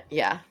 100%.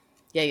 Yeah.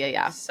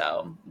 Yeah.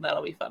 So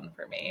that'll be fun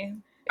for me.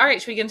 All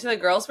right, should we get into the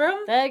girls' room?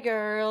 The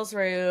girls'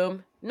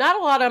 room. Not a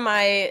lot on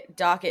my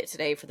docket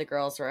today for the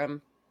girls'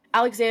 room.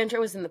 Alexandra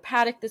was in the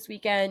paddock this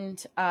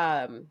weekend.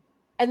 And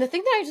the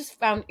thing that I just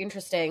found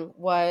interesting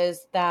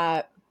was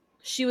that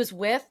she was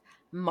with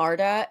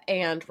Marta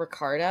and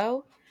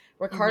Ricardo.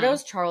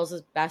 Ricardo's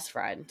Charles's best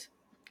friend,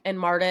 and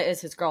Marta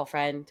is his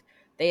girlfriend.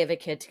 They have a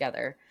kid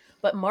together.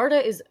 But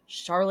Marta is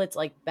Charlotte's,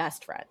 like,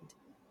 best friend.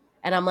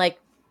 And I'm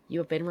like, you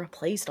have been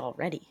replaced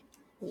already.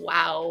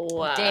 Wow.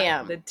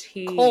 Damn. The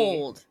tea.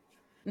 Cold.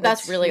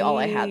 That's really all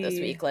I had this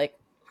week. Like,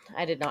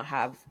 I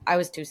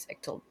was too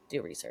sick to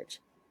do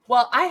research.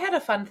 Well, I had a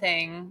fun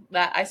thing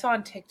that I saw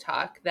on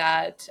TikTok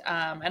that,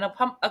 and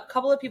a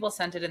couple of people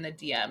sent it in the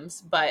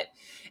DMs, but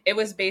it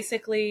was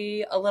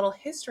basically a little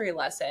history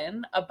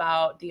lesson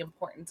about the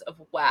importance of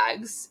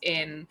wags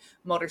in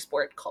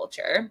motorsport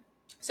culture.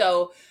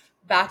 So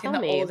back in the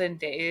olden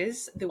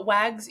days, the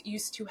wags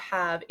used to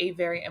have a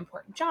very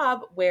important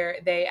job where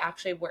they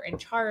actually were in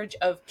charge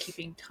of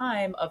keeping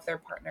time of their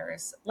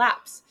partner's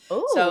laps.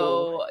 Ooh.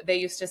 So they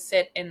used to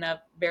sit in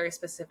a very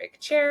specific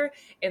chair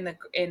on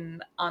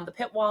the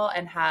pit wall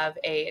and have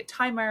a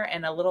timer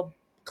and a little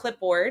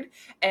clipboard,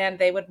 and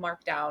they would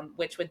mark down,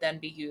 which would then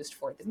be used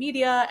for the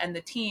media and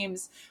the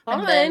teams. Fun.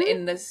 And then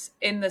in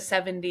the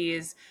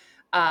 70s,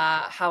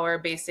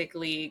 Hauer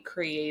basically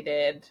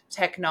created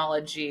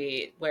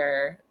technology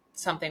where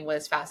something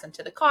was fastened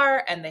to the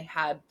car and they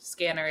had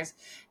scanners,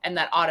 and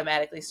that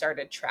automatically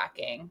started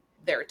tracking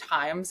their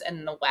times,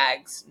 and the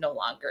wags no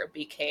longer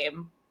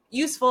became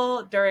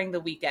useful during the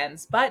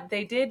weekends, but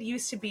they did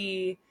used to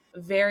be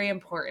very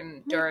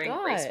important during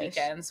race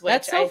weekends,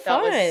 which I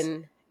thought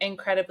was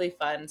incredibly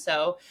fun.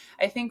 So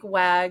I think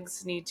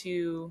wags need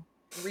to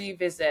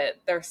revisit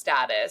their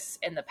status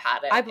in the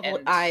paddock.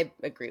 I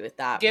agree with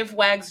that. Give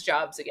wags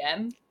jobs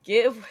again.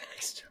 Give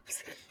wags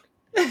jobs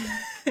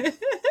again.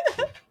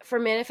 For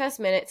Manifest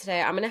Minute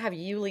today, I'm going to have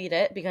you lead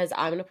it because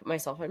I'm going to put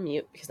myself on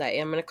mute because I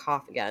am going to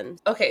cough again.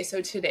 Okay,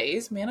 so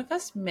today's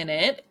Manifest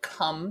Minute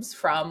comes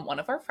from one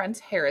of our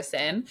friends,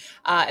 Harrison.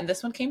 And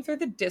this one came through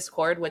the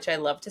Discord, which I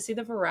love to see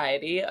the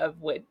variety of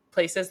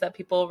places that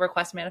people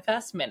request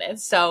Manifest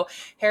Minutes. So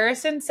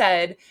Harrison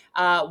said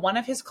one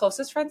of his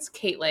closest friends,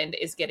 Caitlin,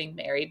 is getting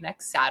married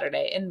next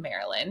Saturday in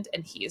Maryland,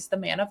 and he is the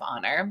man of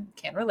honor.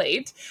 Can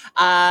relate.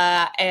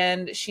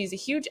 And she's a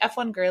huge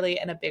F1 girly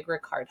and a big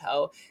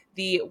Ricardo.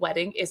 The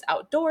wedding is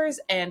outdoors,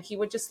 and he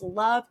would just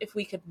love if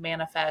we could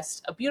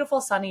manifest a beautiful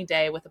sunny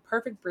day with a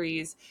perfect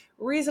breeze,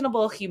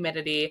 reasonable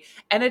humidity,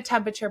 and a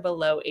temperature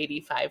below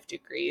 85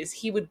 degrees.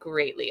 He would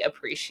greatly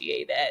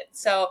appreciate it.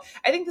 So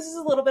I think this is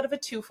a little bit of a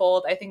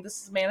twofold. I think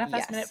this is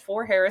Manifest Minute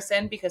for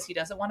Harrison because he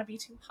doesn't want to be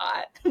too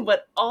hot,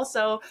 but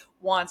also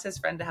wants his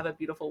friend to have a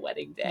beautiful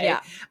wedding day.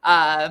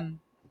 Yeah.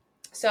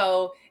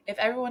 So if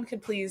everyone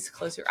could please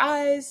close your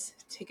eyes,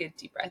 take a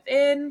deep breath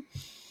in,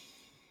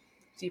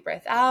 deep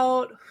breath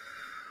out,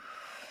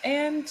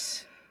 and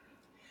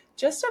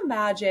just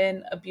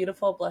imagine a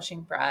beautiful blushing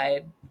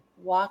bride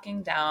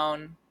walking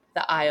down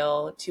the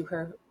aisle to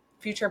her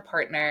future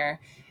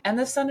partner, and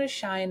the sun is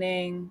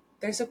shining.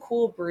 There's a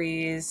cool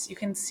breeze. You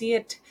can see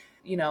it,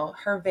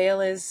 her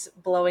veil is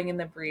blowing in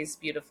the breeze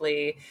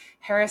beautifully.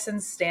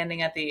 Harrison's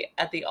standing at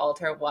the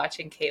altar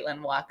watching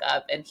Caitlin walk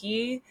up, and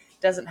he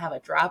doesn't have a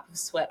drop of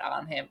sweat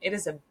on him. It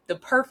is the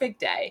perfect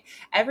day.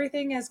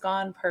 Everything has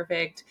gone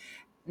perfect.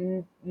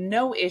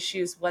 No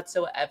issues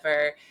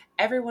whatsoever.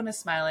 Everyone is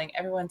smiling.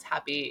 Everyone's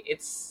happy.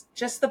 It's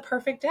just the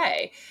perfect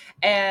day.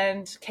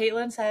 And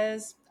Caitlin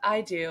says,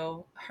 I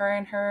do. Her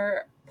and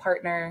her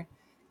partner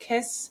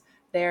kiss.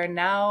 They are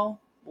now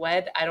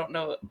wed. I don't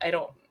know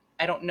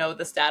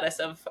the status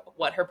of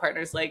what her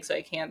partner's like, so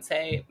I can't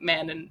say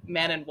man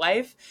and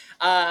wife.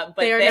 But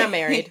they are now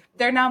married.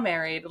 They're now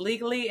married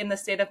legally in the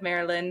state of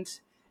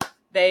Maryland.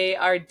 They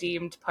are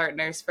deemed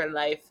partners for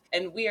life,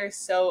 and we are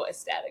so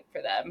ecstatic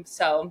for them.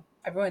 So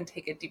everyone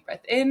take a deep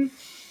breath in,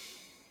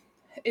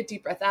 a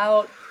deep breath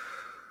out.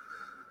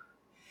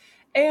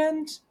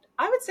 And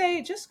I would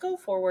say just go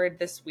forward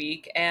this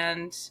week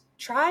and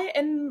try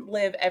and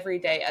live every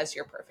day as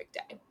your perfect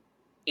day.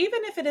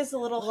 Even if it is a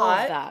little Love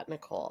hot, that,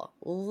 Nicole.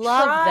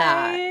 Love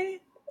that.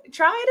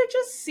 try to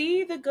just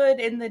see the good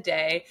in the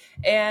day.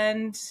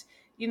 And,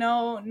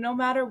 no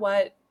matter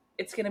what,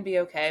 it's going to be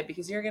okay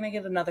because you're going to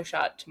get another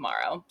shot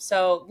tomorrow.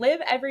 So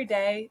live every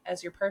day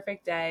as your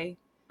perfect day.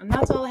 And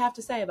that's all I have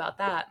to say about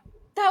that.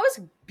 That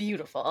was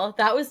beautiful.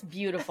 That was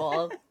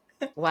beautiful.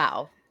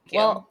 Wow. Thank you.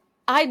 Well,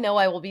 I know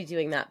I will be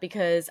doing that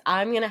because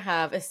I'm going to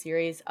have a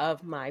series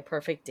of my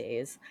perfect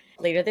days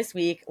later this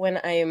week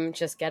when I'm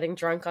just getting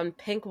drunk on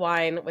pink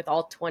wine with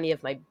all 20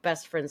 of my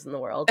best friends in the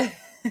world.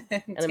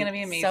 It's going to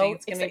be amazing. So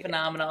it's going to be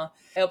phenomenal.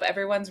 I hope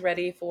everyone's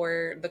ready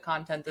for the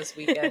content this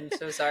weekend.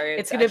 So sorry.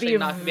 It's going to be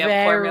not gonna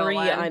very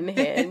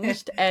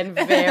unhinged and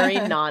very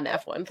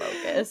non-F1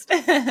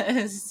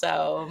 focused.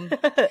 So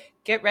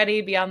get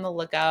ready, be on the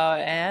lookout,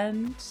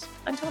 and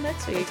until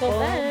next week. Until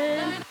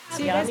then,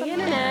 see you guys on the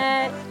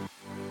internet.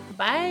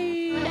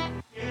 Bye.